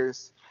Changing, yeah. 6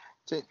 years.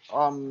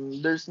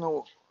 There's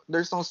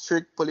no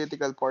strict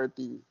political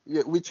party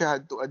which you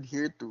had to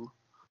adhere to,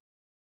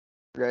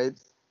 right?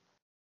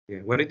 Yeah.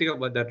 What do you think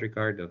about that,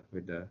 Ricardo,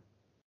 with the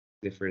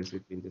difference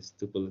between these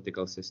two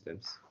political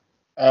systems?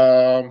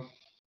 Um,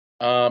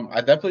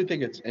 I definitely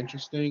think it's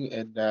interesting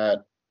in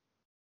that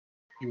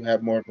you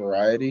have more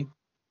variety.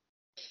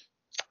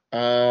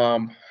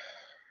 Um,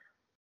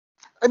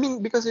 I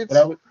mean because but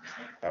I it's would,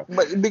 oh,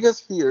 but because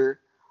here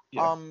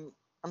yeah, um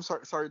I'm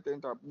sorry to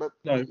interrupt, but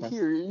no, you're fine.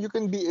 here you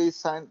can be a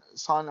son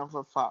of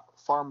a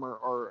farmer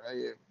or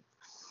a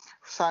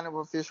son of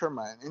a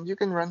fisherman and you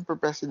can run for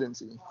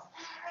presidency.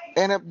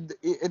 And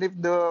if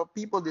the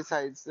people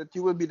decides that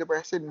you will be the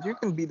president, you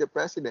can be the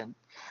president.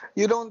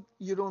 You don't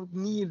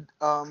need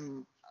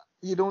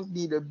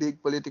a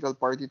big political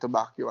party to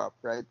back you up,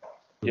 right?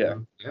 Yeah.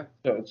 Yeah.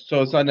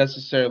 So it's not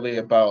necessarily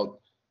about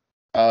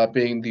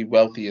being the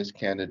wealthiest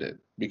candidate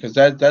because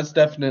that's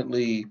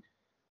definitely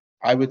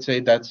I would say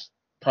that's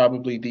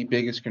probably the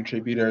biggest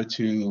contributor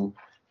to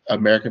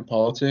American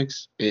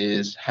politics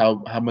is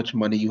how much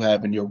money you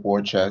have in your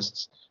war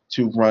chests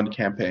to run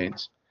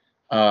campaigns.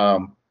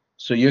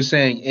 So you're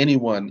saying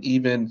anyone,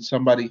 even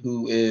somebody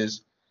who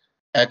is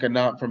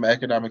from an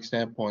economic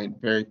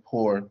standpoint very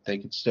poor, they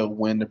could still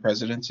win the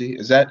presidency?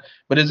 Is that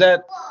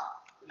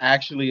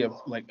actually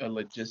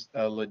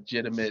a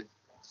legitimate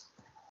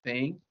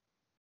thing,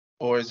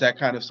 or is that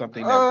kind of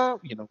something that Uh,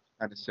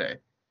 kind of say?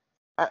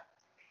 I,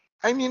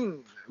 I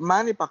mean,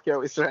 Manny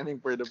Pacquiao is running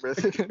for the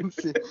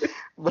presidency,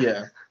 but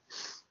Yeah.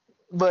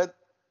 but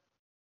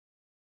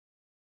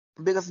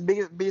because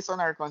based on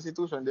our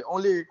constitution, the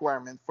only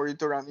requirement for you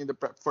to run in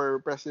for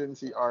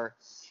presidency are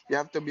you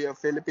have to be a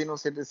Filipino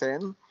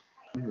citizen,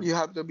 Hmm. you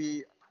have to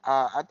be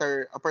at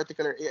a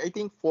particular I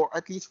think for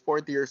at least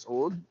 40 years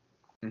old.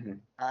 Hmm.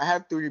 I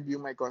have to review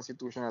my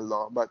constitutional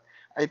law, but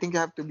I think you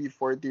have to be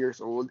 40 years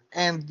old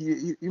and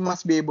you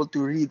must be able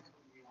to read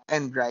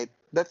and write.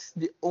 That's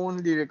the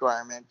only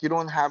requirement. You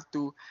don't have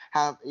to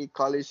have a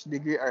college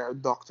degree or a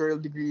doctoral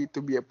degree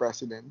to be a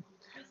president.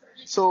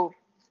 So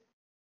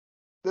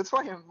that's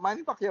why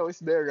Manny Pacquiao is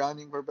there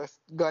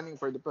gunning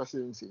for the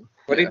presidency.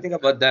 What do you Yeah. think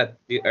about that?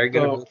 Are you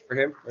gonna So vote for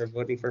him or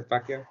voting for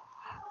Pacquiao?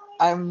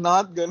 I'm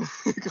not gonna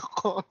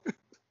call,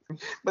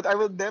 but I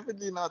will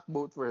definitely not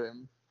vote for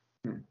him.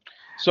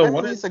 So I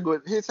one mean, of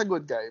he's a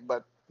good guy,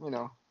 but you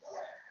know,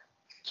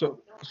 so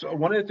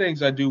one of the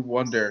things I do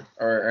wonder,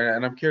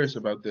 and I'm curious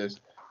about this,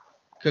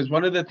 because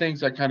one of the things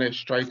that kind of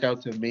strike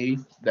out to me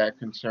that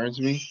concerns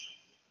me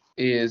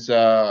is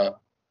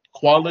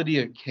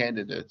quality of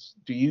candidates.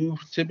 Do you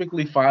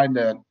typically find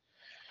that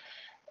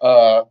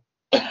uh,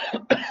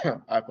 I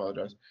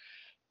apologize,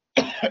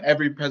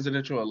 every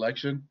presidential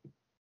election,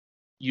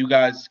 you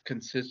guys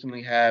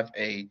consistently have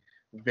a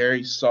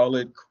very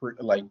solid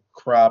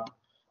crop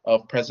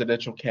of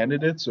presidential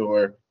candidates,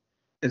 or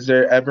is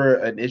there ever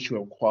an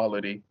issue of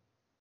quality?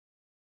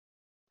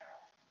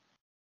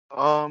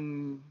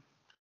 um,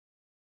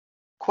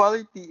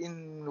 quality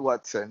in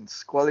what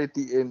sense?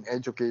 Quality in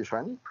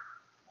education,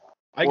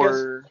 I guess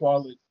or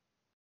quality.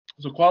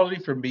 So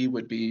quality for me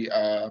would be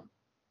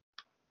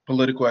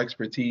political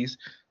expertise,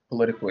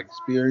 political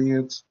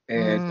experience,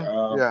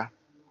 yeah.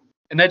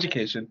 and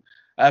education.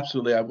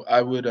 Absolutely,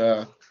 I would.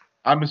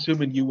 I'm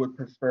assuming you would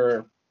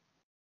prefer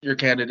your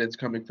candidates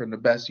coming from the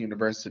best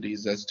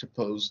universities as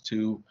opposed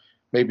to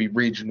maybe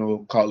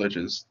regional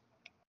colleges.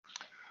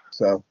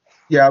 So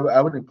yeah,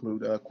 I would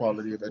include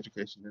quality of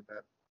education in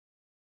that.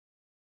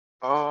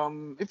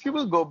 If you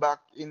will go back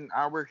in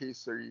our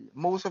history,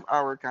 most of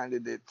our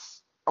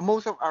presidents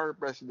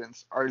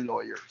are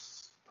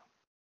lawyers.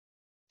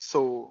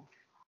 So,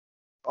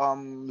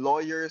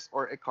 lawyers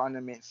or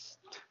economists.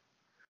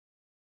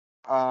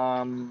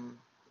 Um,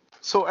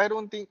 so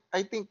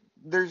I think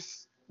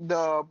there's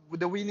the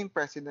winning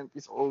president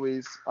is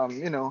always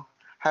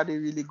had a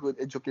really good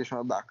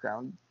educational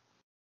background,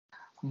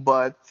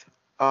 but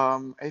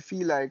I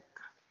feel like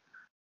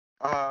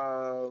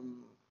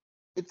um,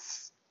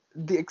 it's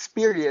the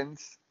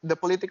experience, the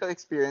political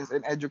experience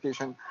and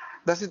education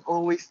doesn't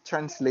always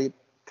translate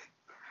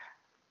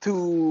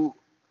to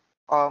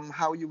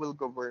how you will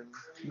govern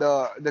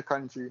the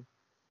country,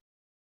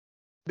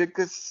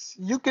 because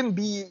you can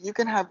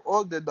have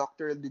all the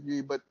doctoral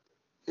degree, but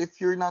if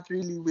you're not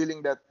really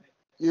willing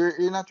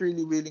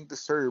to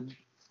serve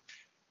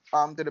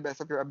to the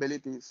best of your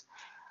abilities,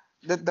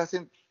 that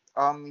doesn't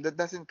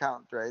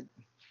count, right?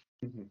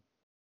 Mhm.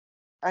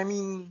 I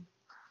mean,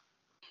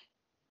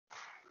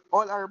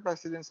 all our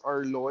presidents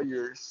are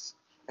lawyers,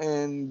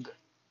 and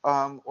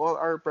all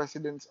our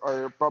presidents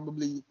are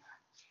probably,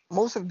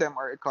 most of them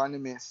are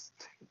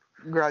economists,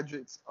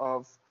 graduates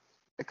of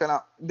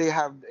they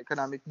have the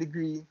economic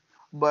degree,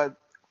 but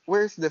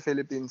where's the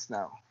Philippines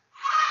now?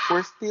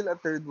 We're still a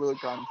third world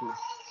country.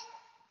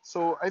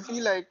 So I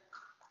feel like,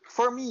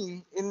 for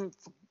me, in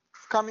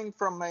coming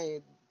from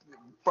my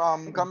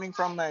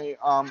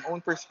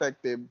own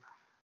perspective,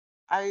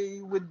 I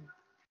would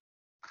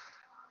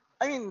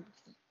I mean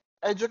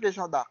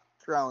educational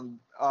background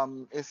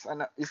is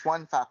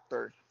one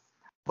factor,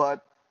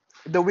 but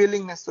the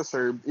willingness to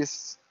serve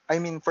is, I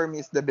mean, for me,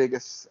 is the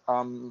biggest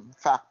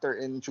factor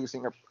in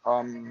choosing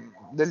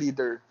the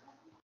leader.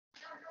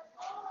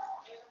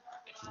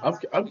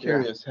 I'm Yeah.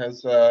 curious.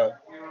 Has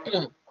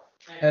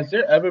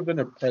there ever been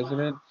a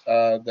president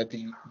that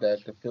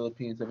the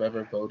Philippines have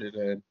ever voted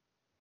in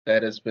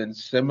that has been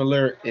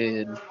similar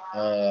in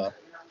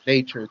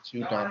nature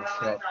to Donald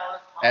Trump?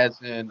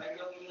 As in,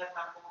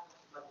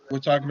 we're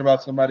talking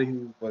about somebody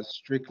who was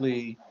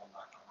strictly,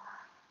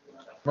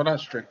 well, not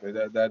strictly,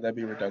 that'd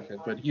be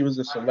reductive, but he was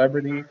a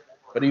celebrity,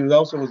 but he was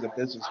also was a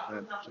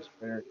businessman, which is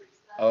where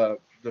uh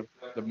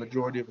the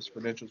majority of his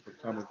credentials were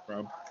coming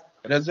from.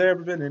 But has there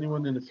ever been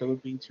anyone in the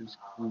Philippines who's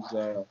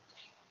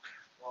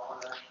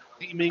I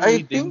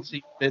seemingly didn't think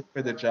see fit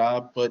for the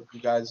job, but you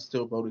guys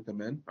still voted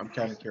them in? I'm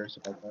kind of curious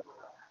about that.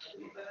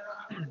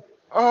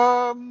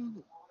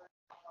 um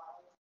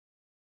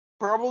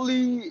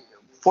probably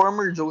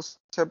former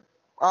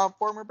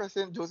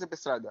President Joseph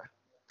Estrada.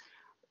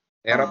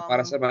 Hirap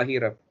para sa Um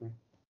mahirap.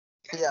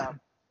 yeah,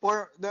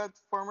 for that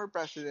former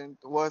president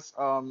was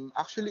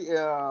actually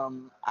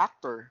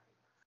actor,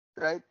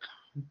 right?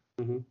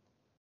 Mhm.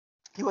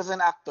 He was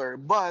an actor,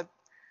 but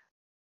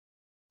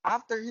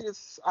after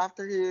his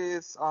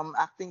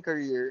acting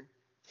career,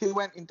 he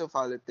went into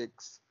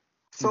politics.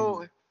 Mhm.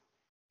 So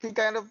he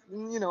kind of,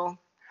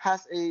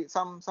 has a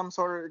some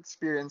sort of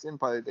experience in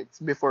politics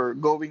before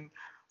gunning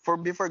for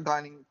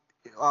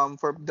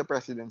the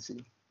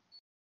presidency.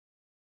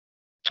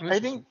 I Interesting.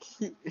 think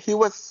he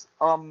was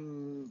a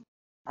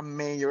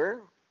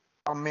mayor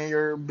a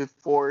mayor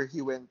before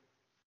he went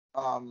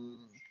um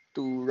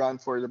to run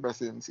for the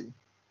presidency.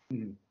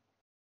 Mhm.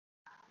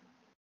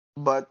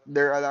 But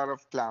there are a lot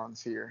of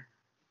clowns here.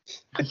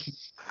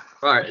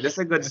 All right, that's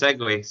a good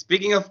segue.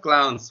 Speaking of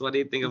clowns, what do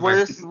you think of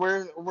our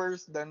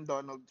Worse than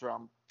Donald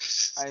Trump.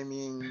 I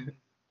mean,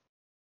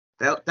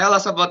 tell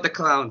us about the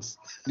clowns.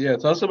 Yeah,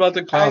 tell us about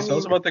the I clowns. Tell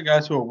us mean about the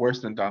guys who are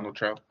worse than Donald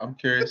Trump. I'm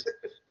curious.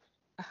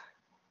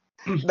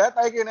 that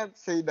I cannot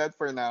say that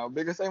for now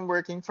because I'm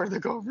working for the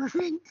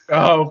government.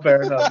 Oh,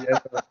 fair enough. Yeah.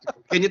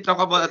 Can you talk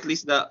about at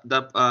least the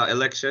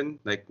election,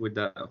 like with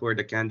the who are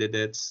the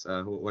candidates?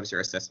 What is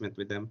your assessment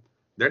with them?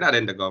 They're not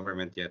in the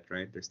government yet,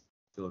 right? They're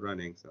still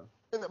running, so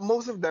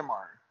Most of them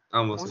are.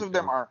 most of Most of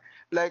them. them are.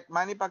 Like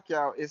Manny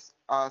Pacquiao is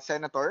a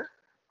senator.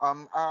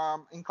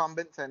 incumbent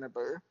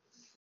senator.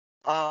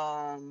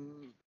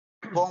 Um,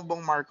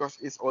 Bongbong Marcos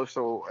is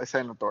also a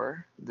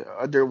senator. The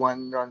other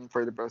one running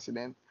for the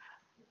president.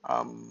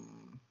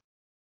 Um,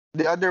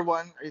 the other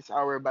one is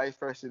our vice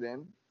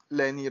president,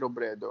 Lenny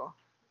Robredo.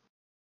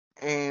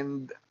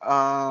 And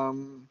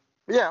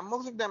yeah,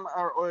 most of them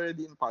are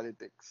already in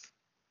politics.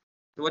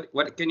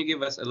 What can you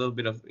give us a little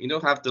bit of? You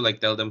don't have to like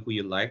tell them who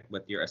you like,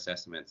 but your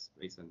assessments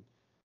based on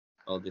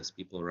all these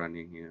people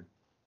running here.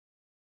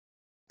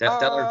 Tell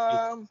our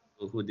viewers Um,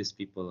 who these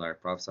people are.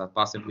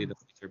 Possibly the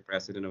future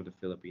president of the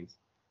Philippines.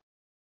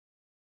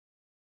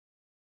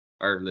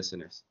 Our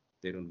listeners,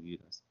 they don't view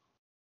us.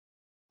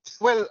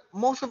 well,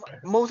 most of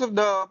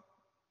the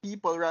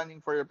people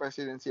running for the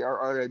presidency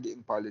are already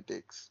in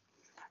politics.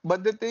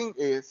 But the thing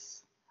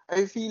is,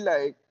 I feel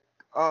like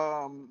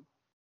um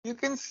you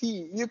can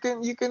see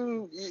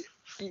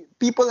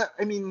people.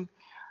 I mean,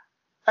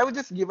 I would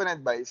just give an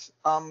advice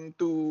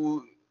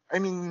to, I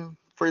mean,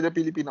 for the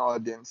Filipino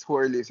audience who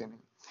are listening.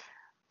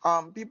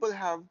 People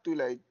have to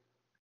like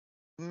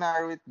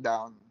narrow it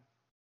down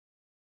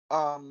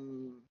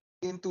um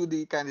into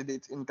the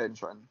candidate's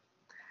intention,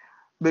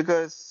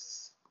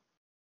 because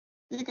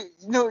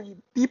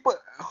people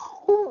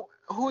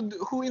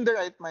who in the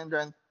right mind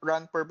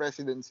run for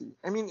presidency.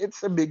 I mean,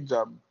 it's a big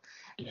job.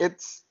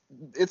 It's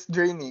it's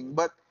draining,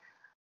 but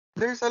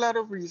there's a lot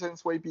of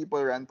reasons why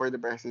people run for the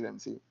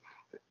presidency.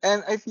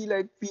 And I feel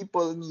like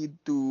people need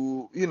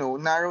to,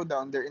 narrow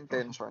down their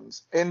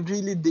intentions and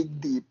really dig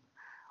deep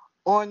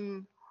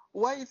on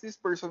why is this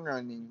person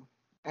running,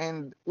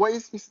 and why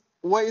is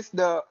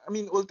the, I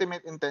mean,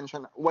 ultimate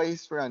intention why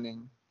he's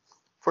running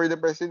for the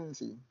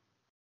presidency.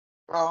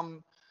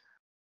 Um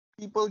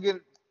people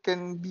get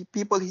can be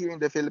People here in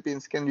the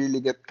Philippines can really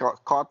get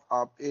caught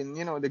up in,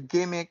 the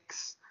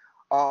gimmicks,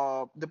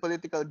 the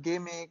political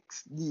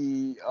gimmicks,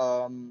 the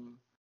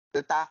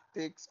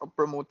tactics of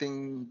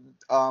promoting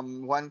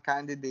one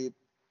candidate,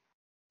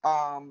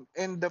 and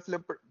the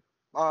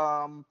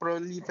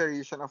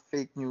proliferation of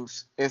fake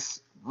news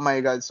is, my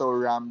God, so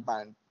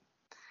rampant.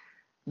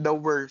 The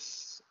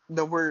worst,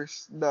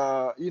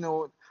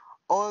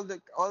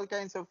 all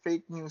kinds of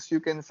fake news you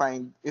can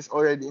find is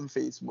already in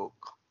Facebook.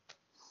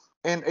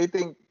 And I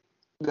think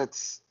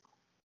that's,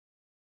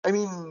 I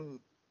mean,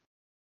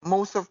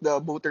 most of the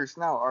voters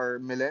now are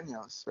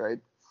millennials, right?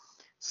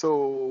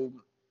 So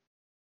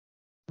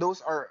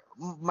those are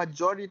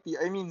majority.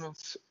 I mean,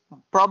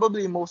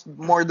 probably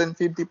more than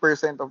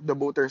 50% of the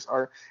voters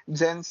are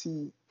Gen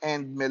Z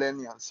and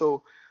millennials.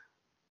 So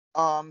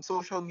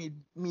social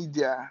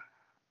media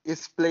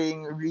is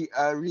playing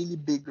a really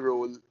big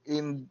role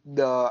in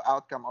the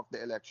outcome of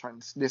the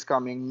elections this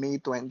coming May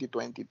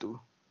 2022.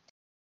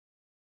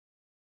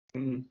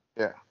 Mhm.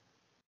 Yeah.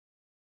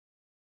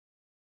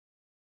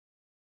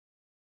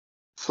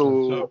 So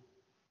So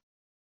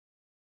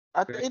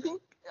I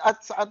think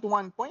at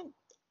one point,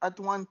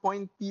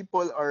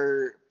 people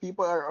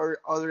are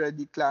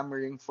already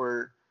clamoring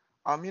for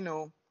um you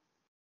know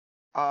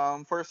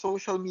for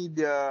social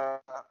media,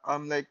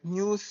 like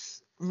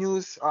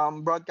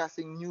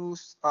broadcasting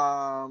news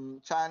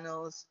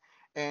channels,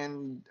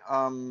 and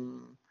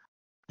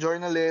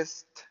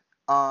journalists,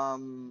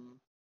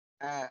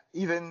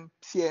 even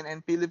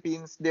CNN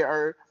Philippines. They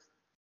are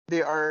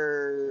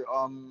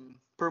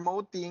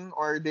promoting,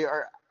 or they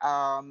are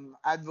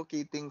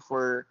advocating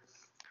for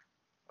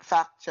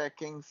fact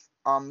checking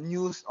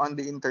news on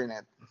the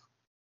internet,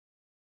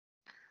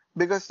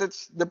 because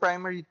that's the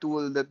primary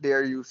tool that they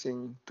are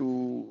using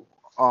to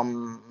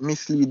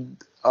mislead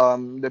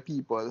the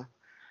people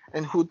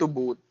and who to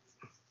vote.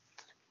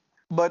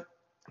 But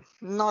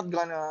not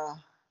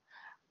gonna.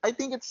 I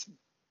think it's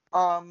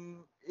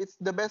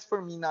the best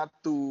for me not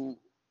to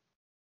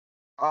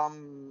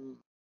um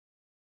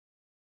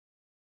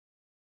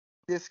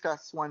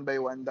discuss one by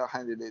one the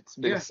candidates,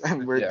 Yeah. because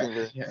I'm yeah, working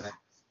there. yeah.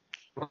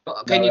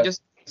 Well, can No, you that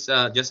just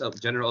a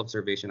general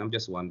observation? I'm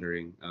just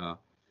wondering,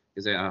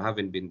 because I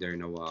haven't been there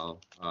in a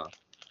while.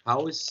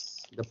 How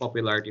is the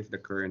popularity of the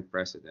current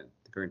president,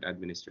 the current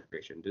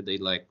administration? Do they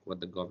like what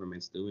the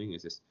government's doing?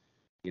 Is this,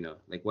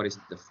 like what is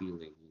the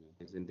feeling?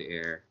 Is in the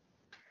air?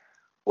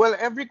 Well,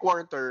 every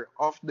quarter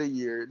of the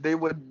year they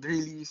would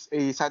release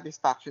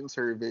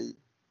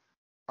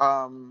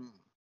um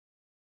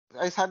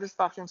a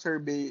satisfaction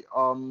survey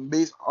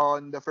based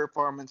on the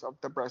performance of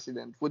the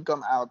president would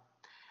come out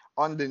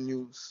on the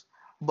news.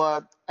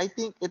 But I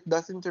think it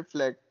doesn't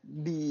reflect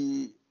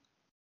the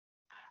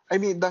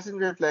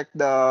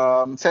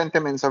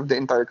sentiments of the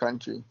entire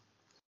country.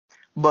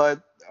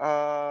 But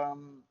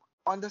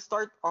on the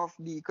start of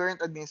the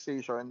current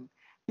administration,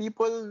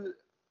 people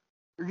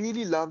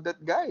really love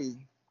that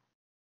guy.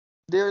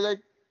 They're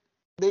like,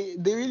 they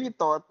really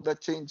thought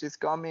that change is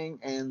coming,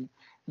 and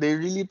they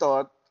really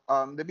thought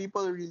the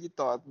people really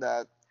thought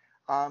that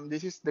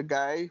this is the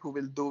guy who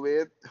will do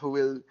it, who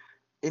will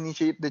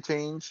initiate the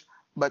change.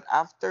 But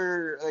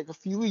after like a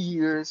few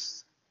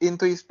years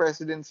into his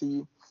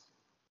presidency,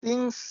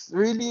 things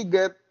really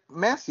get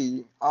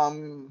messy.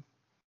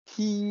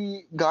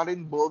 He got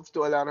involved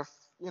to a lot of,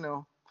 you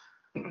know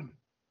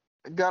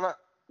got a,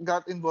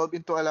 got involved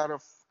into a lot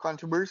of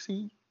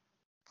controversy.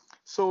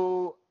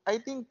 So I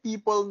think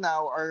people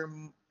now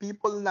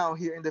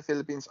here in the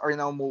Philippines are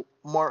now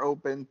more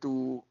open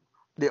to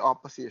the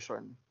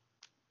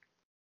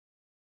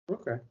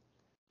Okay.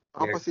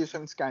 There.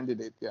 opposition's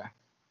candidate. Yeah,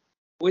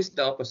 Who is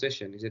the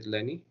opposition? Is it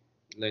Lenny?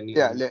 Lenny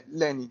yeah, and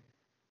Lenny.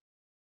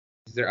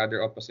 is there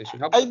other opposition?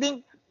 How I about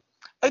think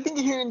I think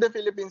here in the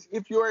Philippines,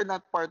 if you are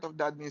not part of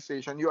the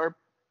administration, you are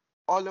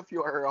all of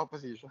you are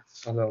opposition.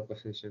 other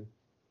opposition?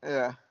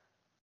 Yeah,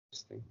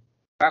 Interesting.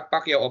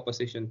 Pacquiao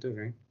opposition too,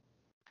 right?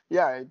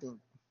 yeah, I think.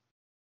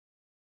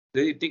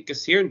 Do you think?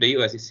 Because here in the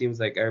U.S., it seems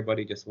like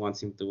everybody just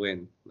wants him to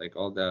win, like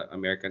all the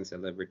American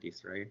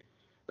celebrities, right?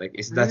 Like,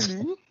 is that?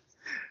 Really?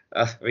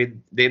 I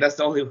mean, that's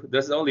the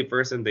only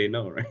person they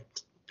know,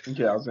 right?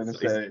 Yeah, I was gonna So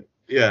it's, say.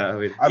 yeah, I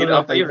mean, I don't know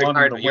if they you, want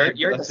him to Ricardo, win, but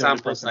you're the that's the only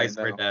sample person they size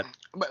for know. that.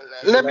 But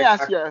Do you like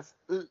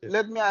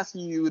let me ask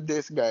you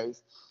this,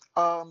 guys.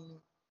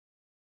 Um,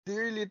 do you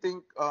really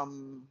think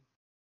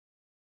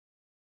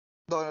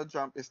Donald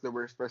Trump is the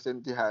worst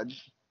president you had?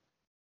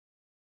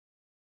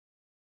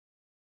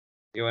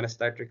 You want to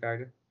start,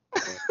 Ricardo?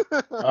 So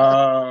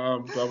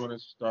I'm gonna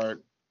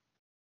start.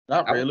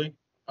 Not I, really.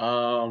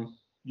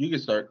 You can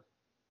start.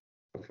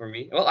 for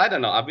me, well, I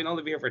don't know. I've been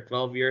only here for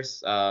 12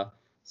 years.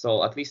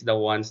 So at least the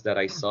ones that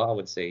I saw, I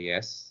would say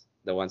yes.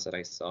 The ones that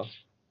I saw,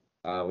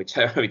 which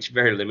which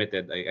very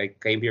limited. I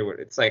came here with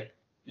it's like,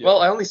 Yeah.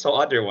 well, I only saw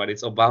other one.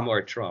 It's Obama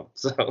or Trump.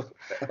 So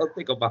I don't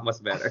think Obama's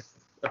better.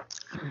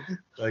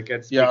 So I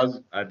can't Yeah, speak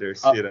for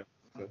others, uh, you know.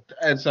 So,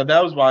 and so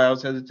that was why I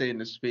was hesitating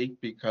to speak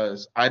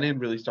because I didn't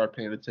really start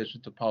paying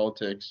attention to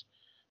politics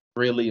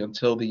really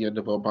until the end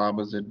of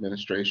Obama's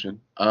administration.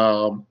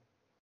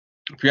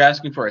 If you're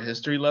asking for a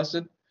history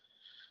lesson,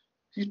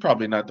 he's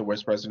probably not the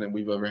worst president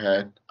we've ever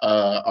had,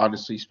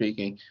 honestly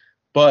speaking.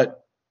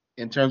 But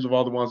in terms of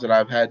all the ones that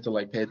I've had to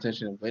like pay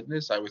attention and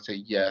witness, I would say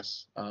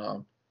yes.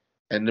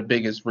 And the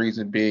biggest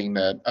reason being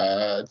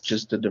that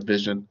just the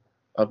division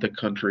of the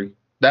country.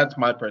 That's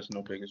my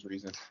personal biggest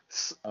reason.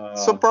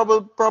 So Uh,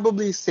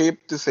 probably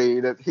safe to say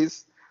that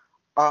he's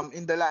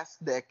in the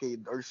last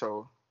decade or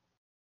so.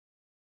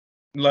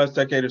 last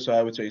decade or so,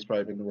 I would say he's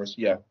probably been the worst.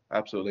 Yeah,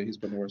 absolutely, he's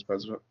been the worst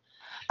president.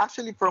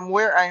 Actually, from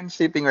where I'm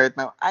sitting right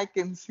now, I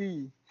can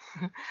see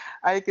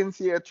I can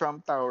see a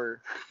Trump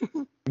Tower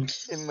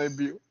in my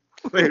view.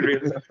 wait,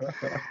 really?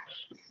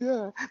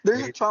 Yeah,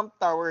 there's a Wait. Trump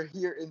Tower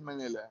here in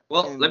Manila,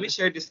 Well, let me and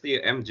share this to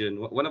you,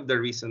 Mjun. One of the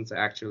reasons I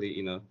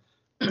actually,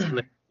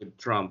 split with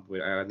Trump,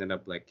 where I ended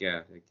up like,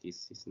 yeah, like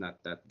he's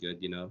not that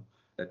good,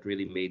 that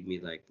really made me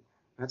like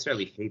not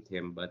necessarily hate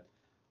him, but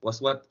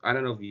was what I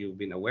don't know if you've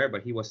been aware,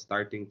 but he was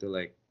starting to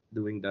like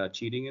doing the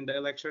cheating in the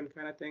election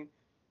kind of thing.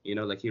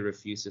 Like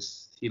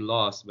he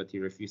lost, but he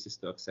refuses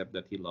to accept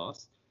that he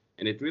lost.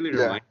 And it really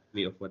yeah, reminds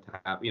me of what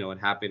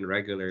happened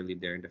regularly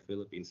there in the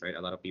Philippines, right?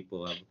 A lot of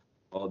people have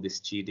all these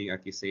cheating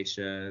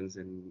accusations,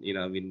 and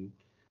I mean,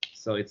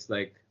 so it's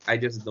like I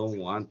just don't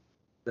want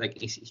like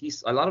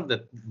he's a lot of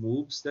the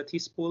moves that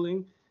he's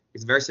pulling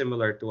is very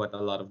similar to what a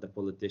lot of the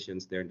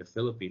politicians there in the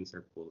Philippines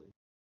are pulling.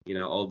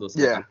 All those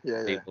like yeah, under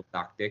yeah, the yeah. table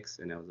tactics,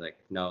 and I was like,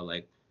 no,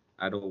 like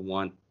I don't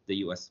want the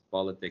U.S.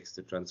 politics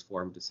to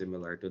transform to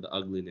similar to the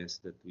ugliness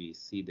that we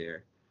see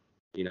there.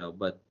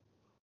 But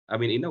I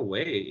mean, in a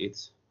way,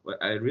 it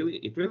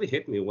really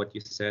hit me what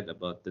you said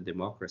about the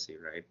democracy,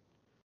 right?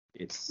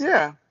 It's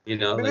Yeah,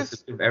 like to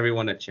because give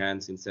everyone a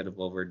chance instead of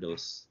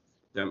overdose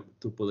them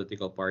two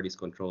political parties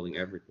controlling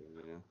everything.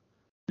 Yeah,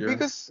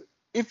 because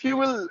if you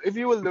will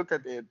look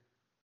at it,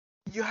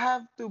 you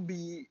have to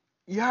be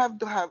you have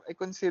to have a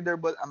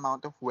considerable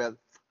amount of wealth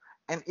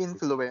and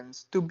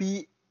influence to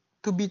be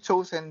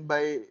chosen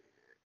by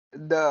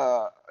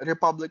the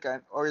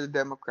Republican or the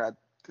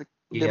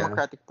Yeah.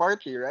 Democratic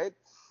Party, right?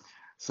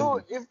 So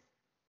mhm.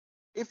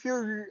 if you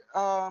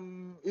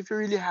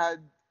really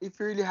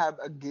have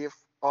a gift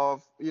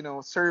of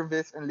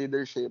service and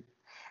leadership,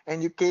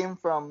 and you came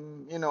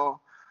from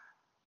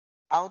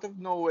out of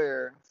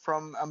nowhere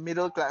from a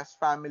middle class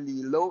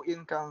family, low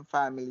income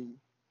family,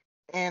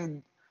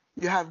 and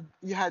you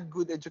had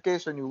good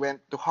education, you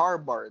went to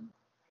Harvard,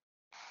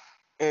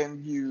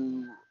 and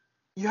you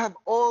have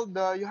all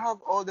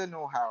the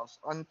know-hows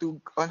on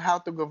how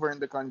to govern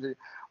the country.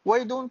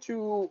 Why don't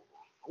you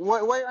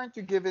why aren't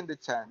you given the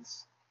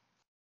chance?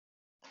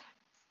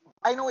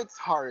 I know it's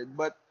hard,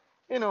 but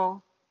you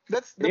know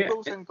that's the Yeah,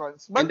 pros and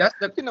cons. and that's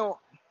the You know,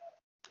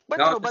 but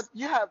now just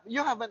you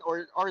have an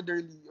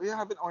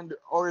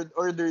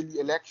orderly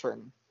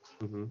election.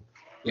 hmm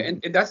yeah,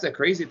 and that's the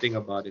crazy thing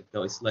about it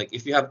though. It's like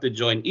if you have to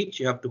join each,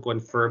 you have to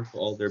conform to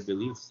all their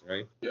beliefs,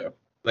 right? Yeah,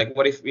 Like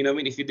what if what I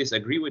mean if you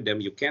disagree with them,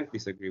 you can't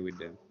disagree with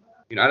them.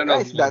 I don't know Yeah,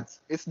 if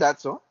is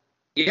that so?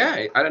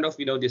 yeah, I don't know if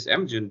you know this,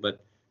 Mjun,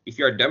 but if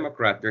you're a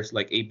Democrat, there's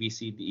like A, B,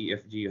 C, D, E,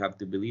 F, G you have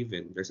to believe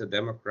in. There's a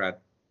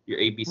Democrat, you're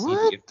A, B, C,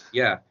 D, What? F.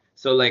 Yeah.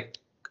 So like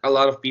a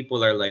lot of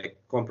people are like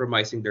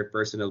compromising their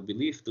personal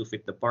belief to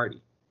fit the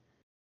party.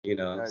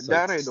 So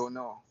That I it's don't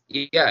know.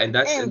 yeah, and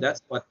And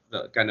that's what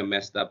the kind of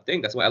messed up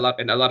thing. That's why a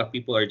lot of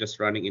people are just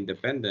running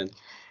independent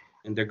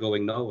and they're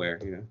going nowhere.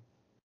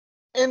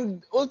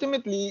 And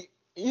ultimately,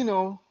 you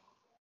know,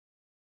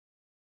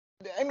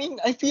 I mean,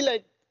 I feel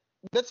like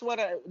that's what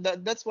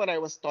I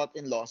was taught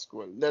in law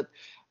school, that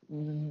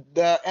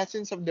the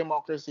essence of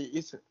democracy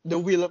is the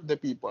will of the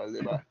people,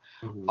 diba?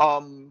 Mhm.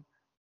 Um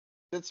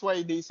that's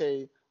why they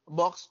say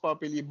vox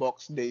populi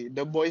vox dei.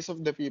 The voice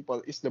of the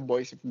people is the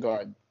voice of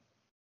God.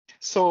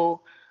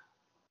 So,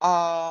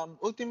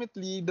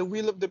 ultimately the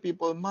will of the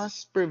people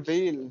must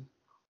prevail.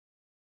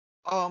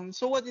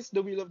 So what is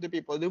the will of the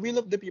people? The will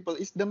of the people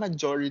is the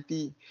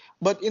majority.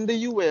 But in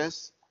the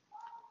US,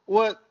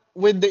 what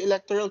with the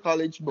electoral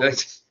college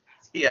That's- votes,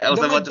 yeah, I was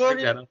the about to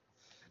bring majority that up.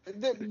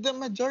 the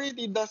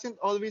majority doesn't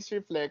always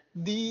reflect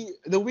the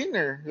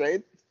winner,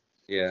 right?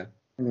 Yeah,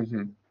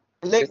 Mm-hmm.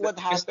 Like because what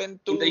because happened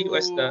in the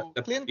US, to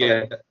the yeah,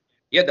 Clinton.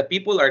 yeah, the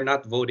people are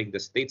not voting, the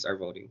states are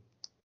voting.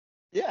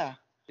 Yeah,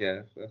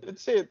 Yeah. So,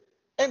 that's it.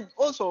 And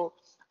also,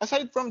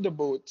 aside from the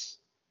votes,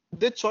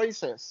 the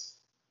choices.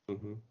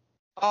 mhm.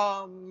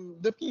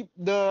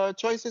 The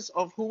choices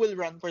of who will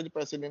run for the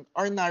president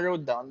are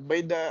narrowed down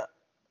by the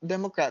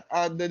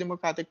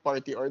Democratic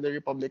Party or the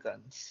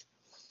Republicans.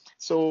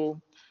 So,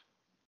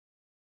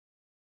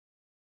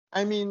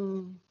 I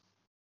mean,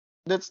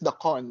 that's the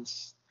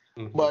cons.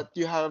 Mhm. But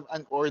you have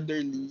an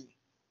orderly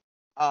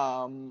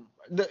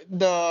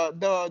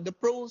the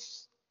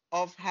pros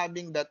of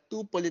having that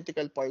two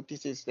political party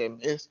system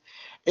is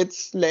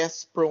it's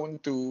less prone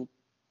to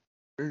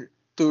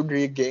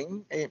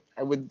rigging,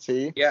 I would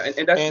say. Yeah,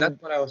 and that's And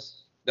what I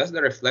was that's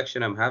the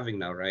reflection I'm having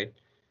now, right?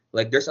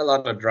 Like there's a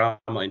lot of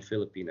drama in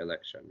Philippine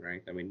election, right? I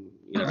mean,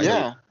 I know you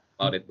yeah,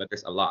 about it, but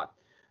there's a lot.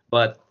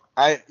 But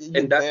I you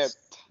and bet.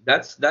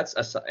 that's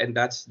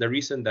the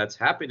reason that's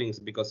happening is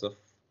because of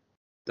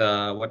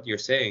the what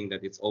you're saying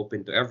that it's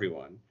open to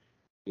everyone.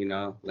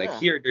 Like Yeah.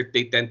 here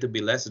they tend to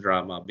be less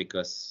drama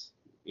because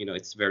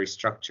it's very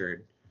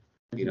structured.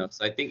 Mm-hmm.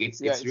 So I think Yeah,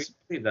 it's it's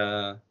really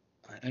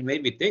it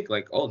made me think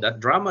like, oh, that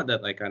drama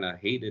that I kind of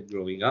hated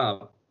growing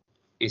up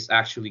is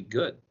actually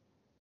good,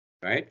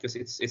 right? Because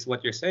it's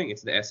what you're saying.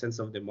 It's the essence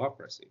of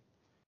democracy,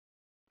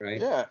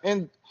 right? yeah,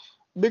 and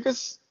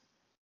because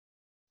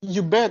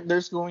you bet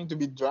there's going to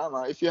be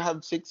drama if you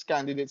have six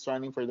candidates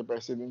running for the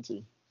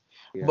presidency.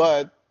 Yeah.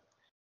 But,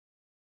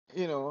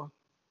 you know,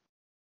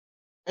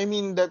 I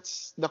mean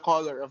that's the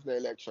color of the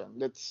election.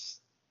 Do-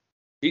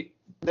 Can you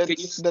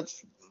That's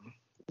that's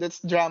that's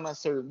drama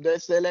served.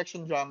 That's the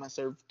election drama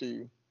served to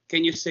you.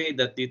 can you say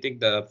that do you think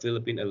the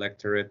Philippine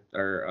electorate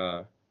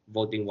are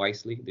voting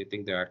wisely? Do you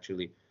think they're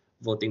actually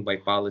voting by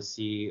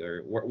policy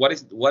or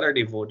what are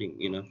they voting?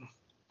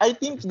 I What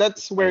think is the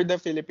that's where point? the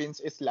Philippines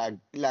is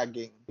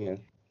lagging. Yeah.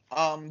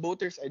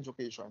 Voters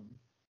education.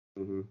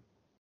 Mm-hmm.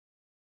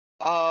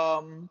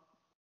 Um,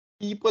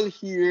 People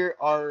here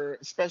are,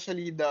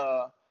 especially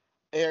the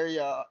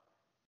area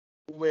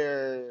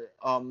where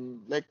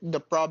like the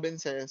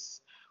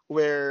provinces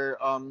where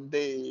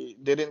they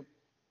didn't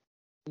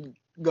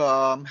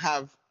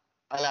have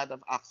a lot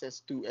of access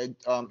to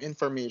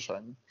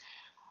information.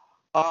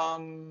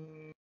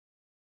 Um,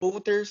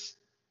 Voters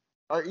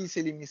are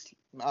easily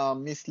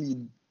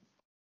mislead.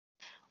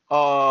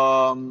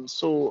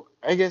 So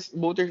I guess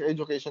voter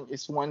education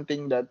is one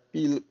thing that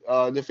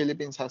the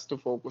Philippines has to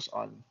focus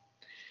on.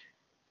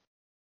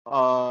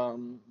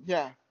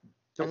 Yeah, and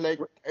So like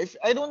if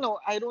I don't know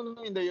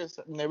in the US,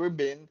 I've never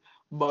been,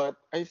 but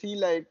I feel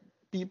like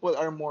people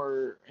are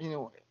more,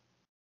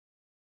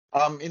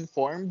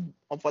 informed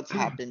of what's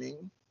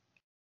happening,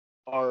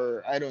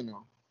 or I don't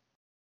know.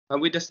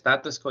 with the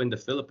status quo in the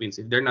Philippines,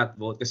 if they're not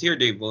vote, because here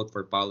they vote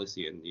for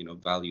policy and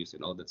values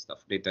and all that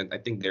stuff. They tend, I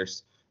think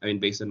there's, I mean,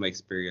 based on my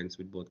experience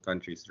with both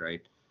countries,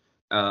 right?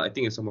 I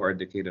think it's a more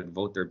educated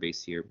voter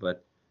base here.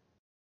 But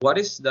what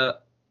is the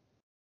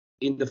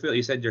in the field?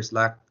 You said there's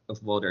lack of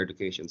voter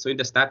education. So in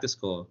the status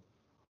quo,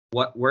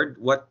 what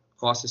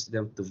causes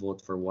them to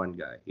vote for one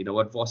guy?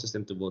 What causes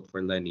them to vote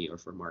for Lenny or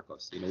for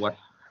Marcos? What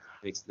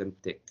makes them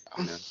tick?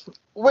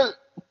 Well,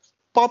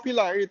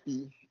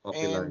 popularity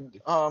and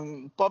Popularity.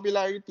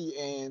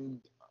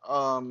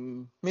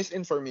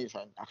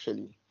 misinformation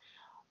actually.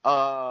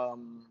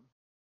 Um,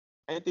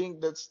 I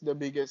think the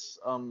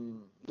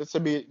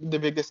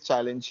biggest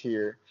challenge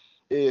here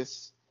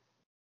is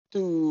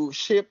to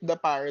shape the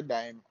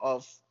paradigm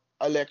of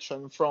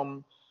election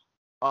from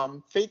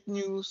fake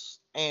news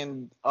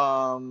and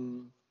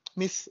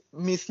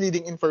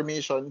misleading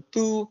information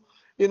to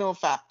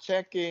fact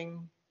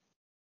checking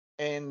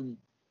and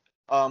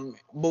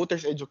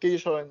voters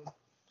education,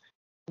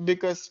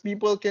 because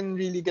people can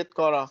really get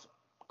caught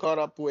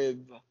up with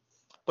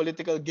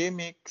political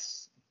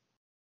gimmicks.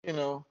 you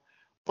know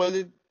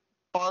polit-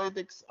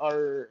 Politics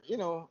are,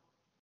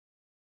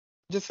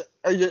 just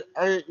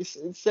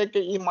it's like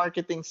a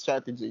marketing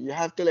strategy. You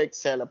have to like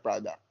sell a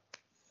product.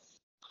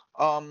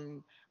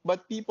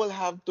 But people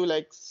have to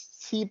like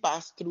see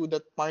past through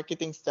that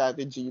marketing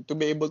strategy to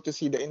be able to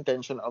see the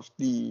intention of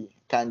the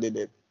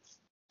candidate.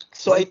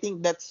 So What I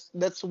think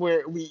that's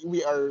where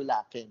we are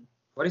lacking.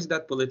 what is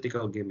that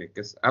political gimmick?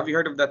 'Cause have you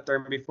heard of that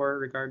term before,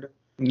 Ricardo?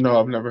 No,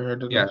 I've never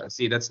heard of that. Yeah,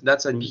 see, that's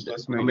a Just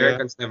listening. Yeah.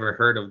 Americans never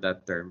heard of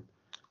that term.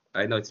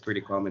 I know it's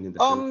pretty common in the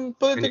Philippines.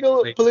 Can you Political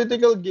explain?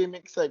 political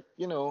gimmicks, like,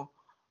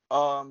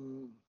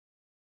 um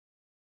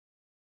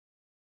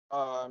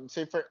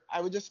say, for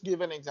I would just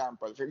give an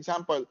example. For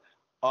example,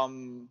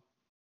 um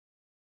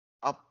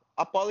a,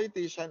 a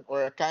politician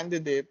or a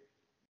candidate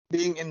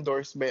being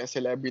endorsed by a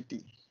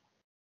celebrity.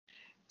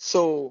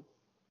 So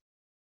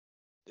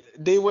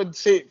they would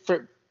say,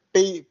 for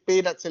pay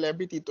that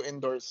celebrity to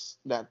endorse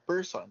that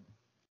person,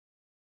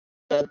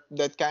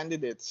 that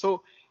candidate.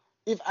 So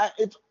if I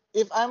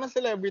if I'm a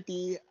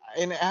celebrity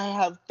and I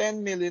have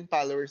 10 million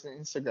followers on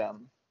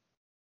Instagram,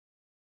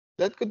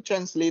 that could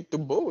translate to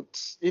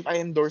votes if I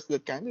endorse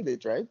that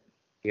candidate, right?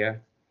 Yeah.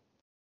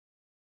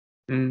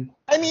 Mm,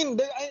 I mean,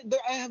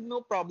 I have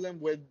no problem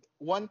with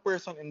one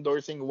person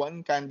endorsing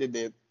one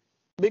candidate,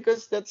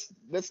 because that's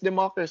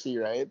democracy,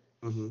 right?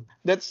 Mm-hmm.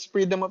 That's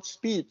freedom of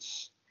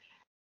speech.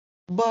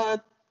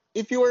 But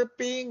if you are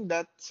paying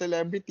that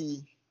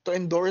celebrity to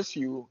endorse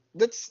you,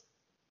 that's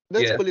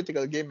Yeah.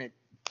 political gimmick,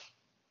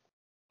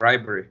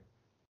 Bribery.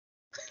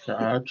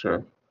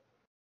 gotcha.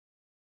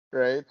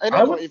 right? I I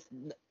don't know would if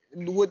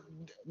would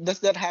does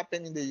that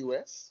happen in the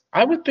US?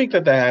 I would think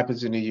that that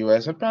happens in the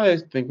U.S. I probably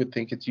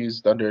think it's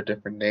used under a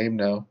different name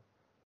now.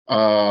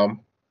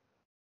 Um,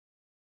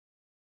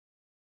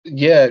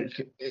 yeah,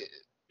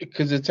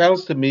 because it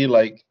sounds to me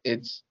like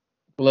it's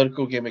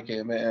political gimmick,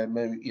 and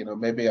maybe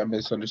maybe I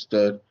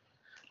misunderstood,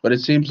 but it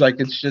seems like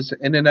it's just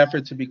in an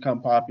effort to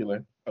become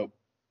popular. Oh,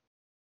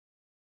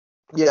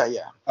 Yeah,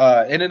 yeah,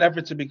 in an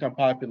effort to become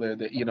popular,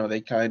 that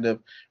they kind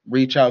of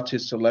reach out to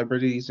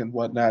celebrities and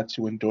whatnot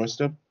to endorse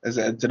them.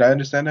 Did I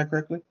understand that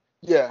correctly?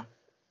 yeah,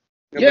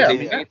 No, but Yeah, I they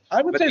yeah, mean, yeah. paid.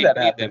 I would But say they that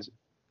paid them. happens.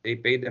 They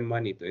paid them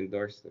money to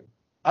endorse them.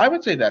 I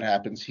would say that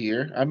happens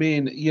here. I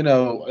mean,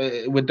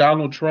 with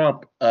Donald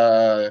Trump,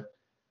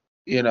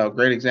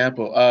 great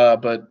example.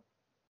 But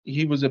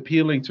he was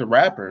appealing to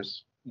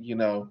rappers. He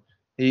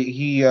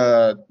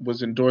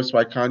was endorsed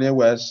by Kanye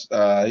West.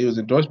 He was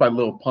endorsed by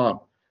Lil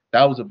Pump.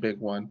 That was a big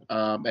one.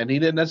 And he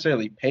didn't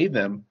necessarily pay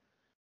them,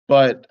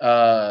 but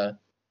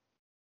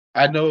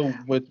I know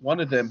with one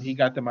of them, he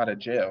got them out of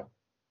jail.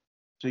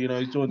 So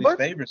he's doing these But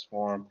favors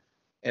for him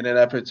in an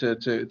effort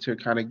to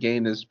kind of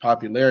gain his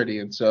popularity.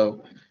 And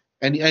so,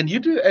 and you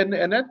do, and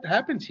that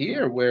happens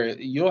here where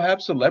you'll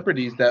have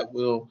celebrities that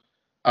will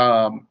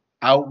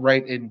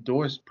outright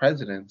endorse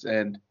presidents,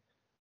 and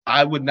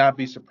I would not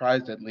be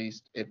surprised, at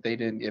least, if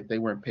they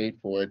weren't paid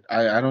for it.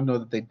 I don't know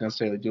that they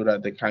necessarily do it out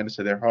of the kindness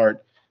of their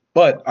heart,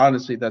 but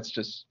honestly, that's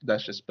just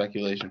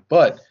speculation.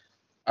 But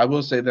I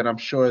will say that I'm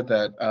sure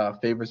that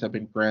favors have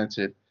been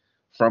granted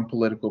from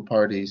political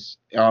parties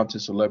onto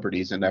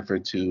celebrities in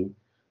effort to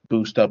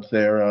boost up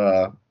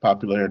their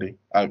popularity.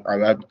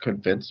 I'm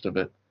convinced of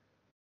it.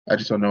 I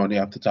just don't know any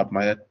off the top of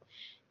my head.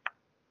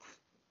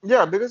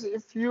 yeah, because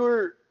if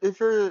you're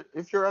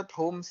at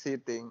home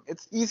sitting,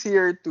 it's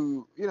easier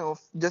to,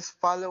 just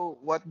follow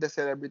what the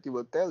celebrity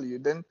will tell you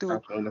than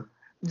to Absolutely.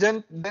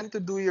 than to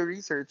do your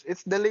research.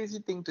 It's the lazy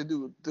thing to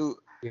do.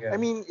 I Yeah.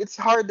 mean, it's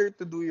harder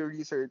to do your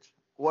research.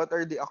 What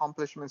are the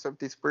accomplishments of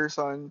this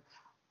person?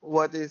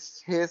 What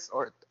is his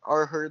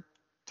or her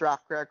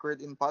track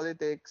record in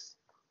politics?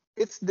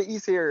 It's the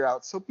easier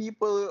route. So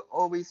people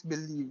always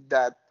believe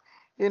that,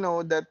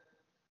 that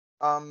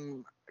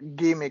um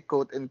gimmick,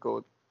 quote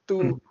unquote,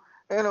 to,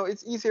 Mm,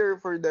 it's easier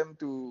for them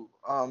to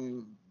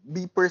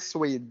be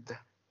persuaded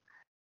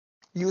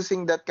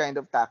using that kind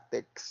of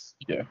tactics.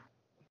 yeah.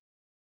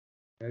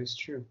 That is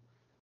true.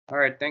 All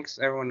right, thanks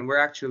everyone.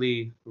 We're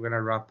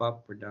gonna wrap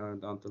up. We're down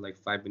to like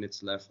 5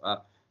 minutes left. I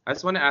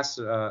just want to ask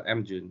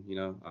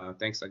Jun.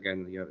 Thanks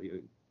again.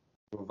 You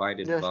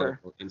provided Yeah, sure.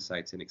 valuable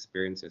insights and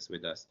experiences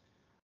with us.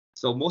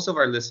 So most of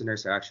our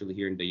listeners are actually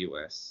here in the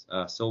U.S.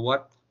 So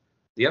what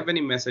do you have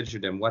any message to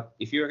them? What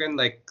if you can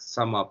like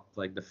sum up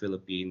like the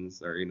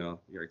Philippines or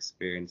your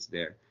experience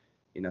there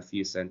in a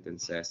few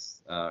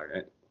sentences,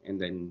 and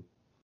then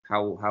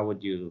how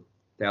would you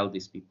tell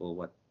these people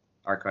what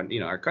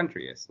our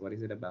country is? What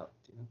is it about?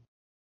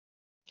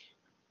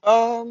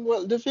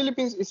 Well, the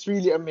Philippines is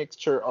really a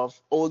mixture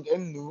of old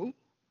and new,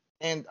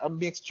 and a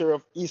mixture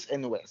of east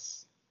and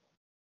west.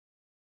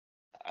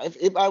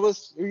 If I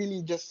was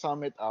really just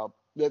sum it up,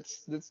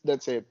 that's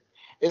it.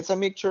 It's a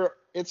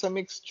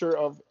mixture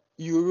of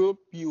Europe,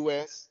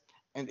 US,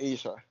 and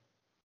Asia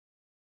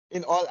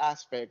in all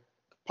aspect: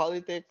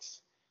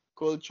 politics,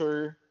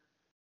 culture,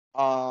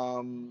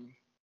 um,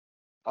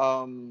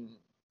 um,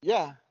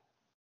 yeah,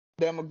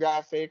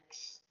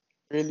 demographics,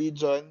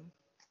 religion.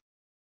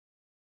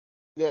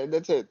 Yeah,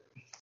 that's it.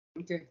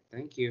 Okay,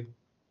 thank you.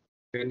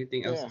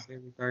 Anything else to Yeah. say,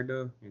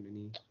 Ricardo? And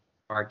any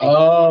parting Uh,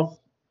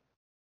 thoughts?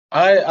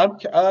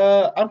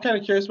 I'm kind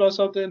of curious about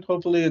something.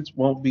 Hopefully, it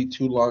won't be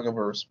too long of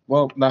a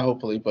well, not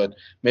hopefully, but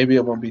maybe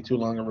it won't be too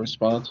long of a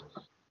response.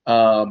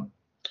 Um,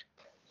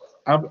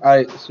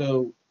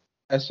 so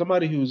as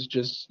somebody who's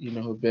just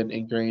been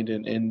ingrained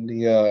in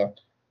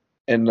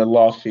the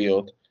law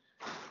field,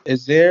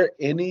 is there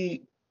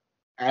any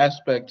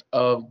aspect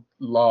of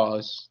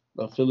laws,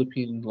 of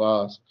Philippine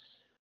laws,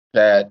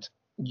 that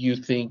you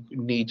think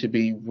need to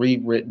be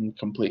rewritten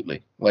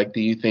completely? Like,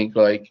 do you think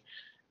like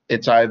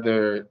it's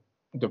either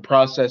the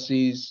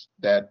processes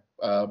that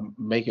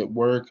make it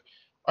work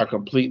are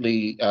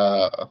completely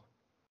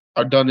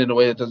are done in a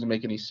way that doesn't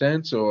make any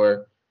sense,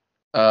 or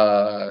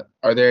are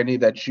there any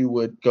that you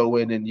would go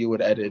in and you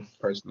would edit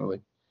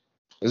personally?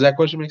 Does that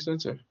question make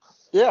sense? Or?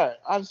 Yeah,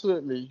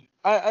 absolutely.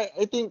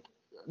 I think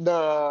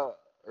the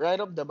right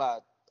off the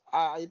bat,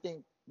 I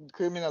think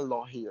criminal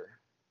law here,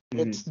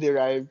 it's Mhm.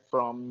 derived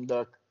from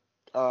the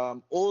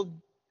old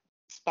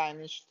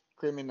Spanish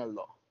criminal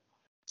law.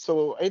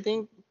 So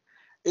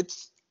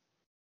it's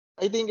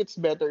I think it's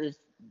better if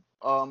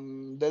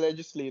the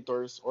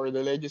legislators or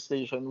the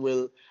legislation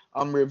will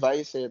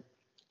revise it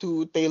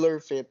to tailor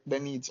fit the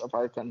needs of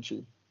our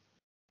country,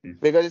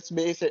 because it's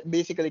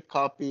basically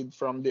copied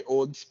from the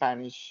old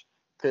Spanish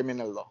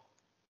criminal law.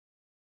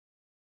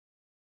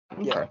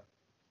 Yeah. Okay.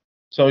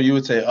 So you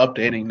would say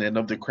updating then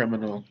of the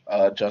criminal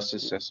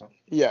justice system.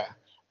 Yeah,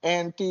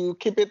 and to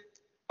keep it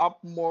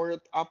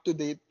more up to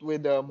date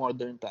with the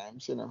modern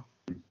times, you know.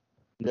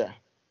 Yeah.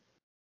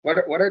 What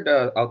are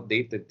the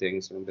outdated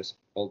things from this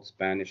old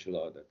Spanish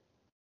law that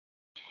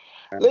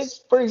kind of Like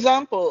for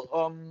example,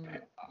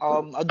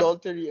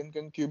 adultery and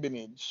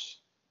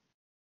concubinage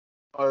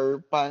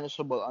are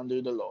punishable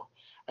under the law.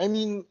 I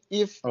mean,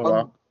 if Oh a,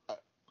 wow.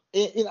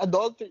 in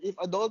adultery, if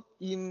adult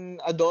in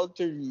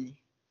adultery,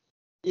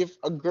 if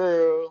a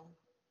girl,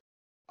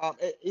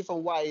 if a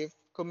wife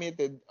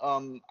committed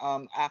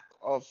act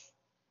of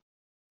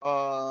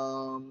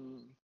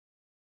um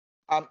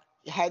um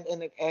had an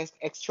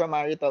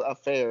extramarital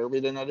affair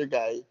with another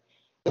guy,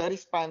 that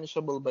is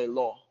punishable by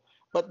law.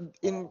 But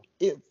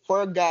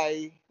for a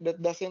guy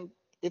that doesn't,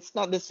 it's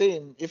not the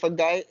same. If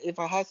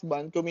a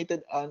husband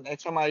committed an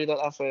extramarital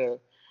affair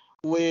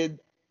with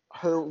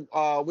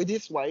with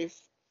his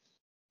wife,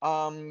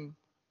 um,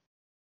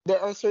 there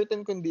are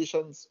certain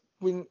conditions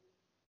in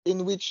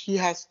which he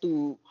has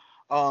to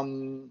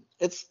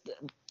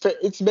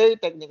it's very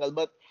technical,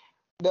 but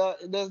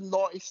the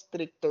law is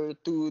stricter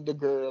to the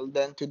girl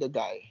than to the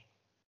guy.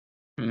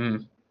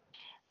 Mhm.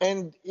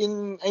 And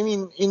I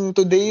mean, in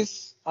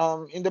today's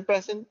in the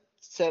present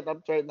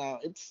setup right now,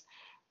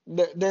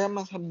 there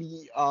must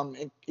be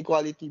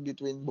equality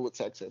between both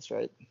sexes,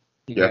 right?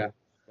 Yeah. yeah, of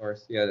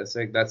course. Yeah, that's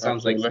like that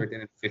sounds like Absolutely.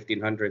 written in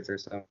 1500s or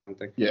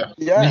something. Yeah.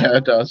 Yeah. Yeah,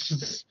 it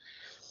does.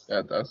 Yeah,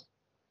 it does.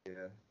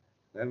 Yeah,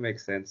 that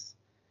makes sense.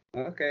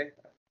 Okay.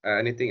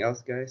 Anything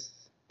else,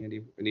 guys?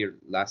 Any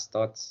last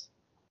thoughts?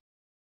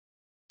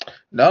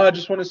 No, I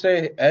just want to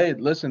say, hey,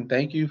 listen,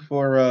 thank you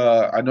for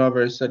I know I've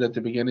already said at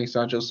the beginning,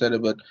 Sancho said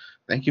it, but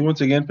thank you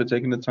once again for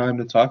taking the time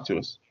to talk to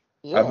us.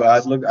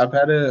 Yes.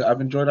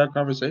 I've enjoyed our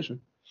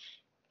conversation.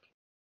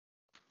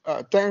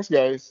 Thanks,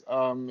 guys.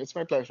 It's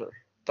my pleasure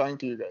talking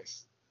to you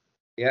guys.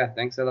 Yeah,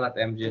 thanks a lot,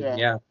 MJ. Yeah.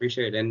 Yeah,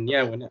 appreciate it. And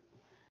yeah, when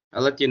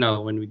I'll let you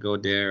know when we go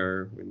there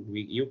or when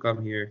we you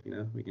come here,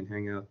 we can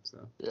hang out.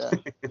 So, Yeah.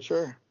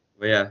 Sure.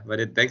 but yeah,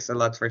 thanks a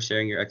lot for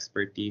sharing your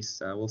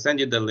expertise. We'll send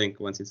you the link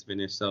once it's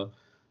finished. So,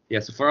 yeah,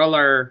 so for all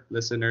our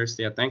listeners,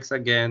 yeah, thanks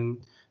again.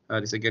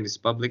 This again is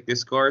Public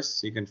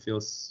Discourse. You can feel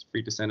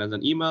free to send us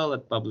an email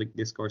at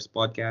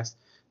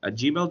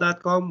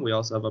publicdiscoursepodcast@gmail.com. We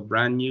also have a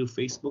brand new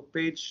Facebook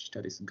page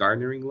that is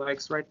garnering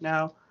likes right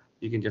now.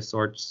 You can just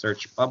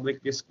search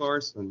Public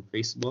Discourse on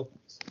Facebook.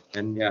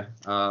 And yeah,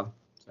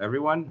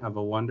 everyone, have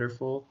a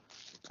wonderful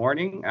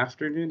morning,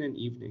 afternoon, and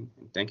evening.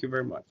 And thank you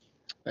very much.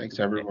 Thanks,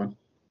 Good day. everyone.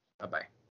 Bye bye.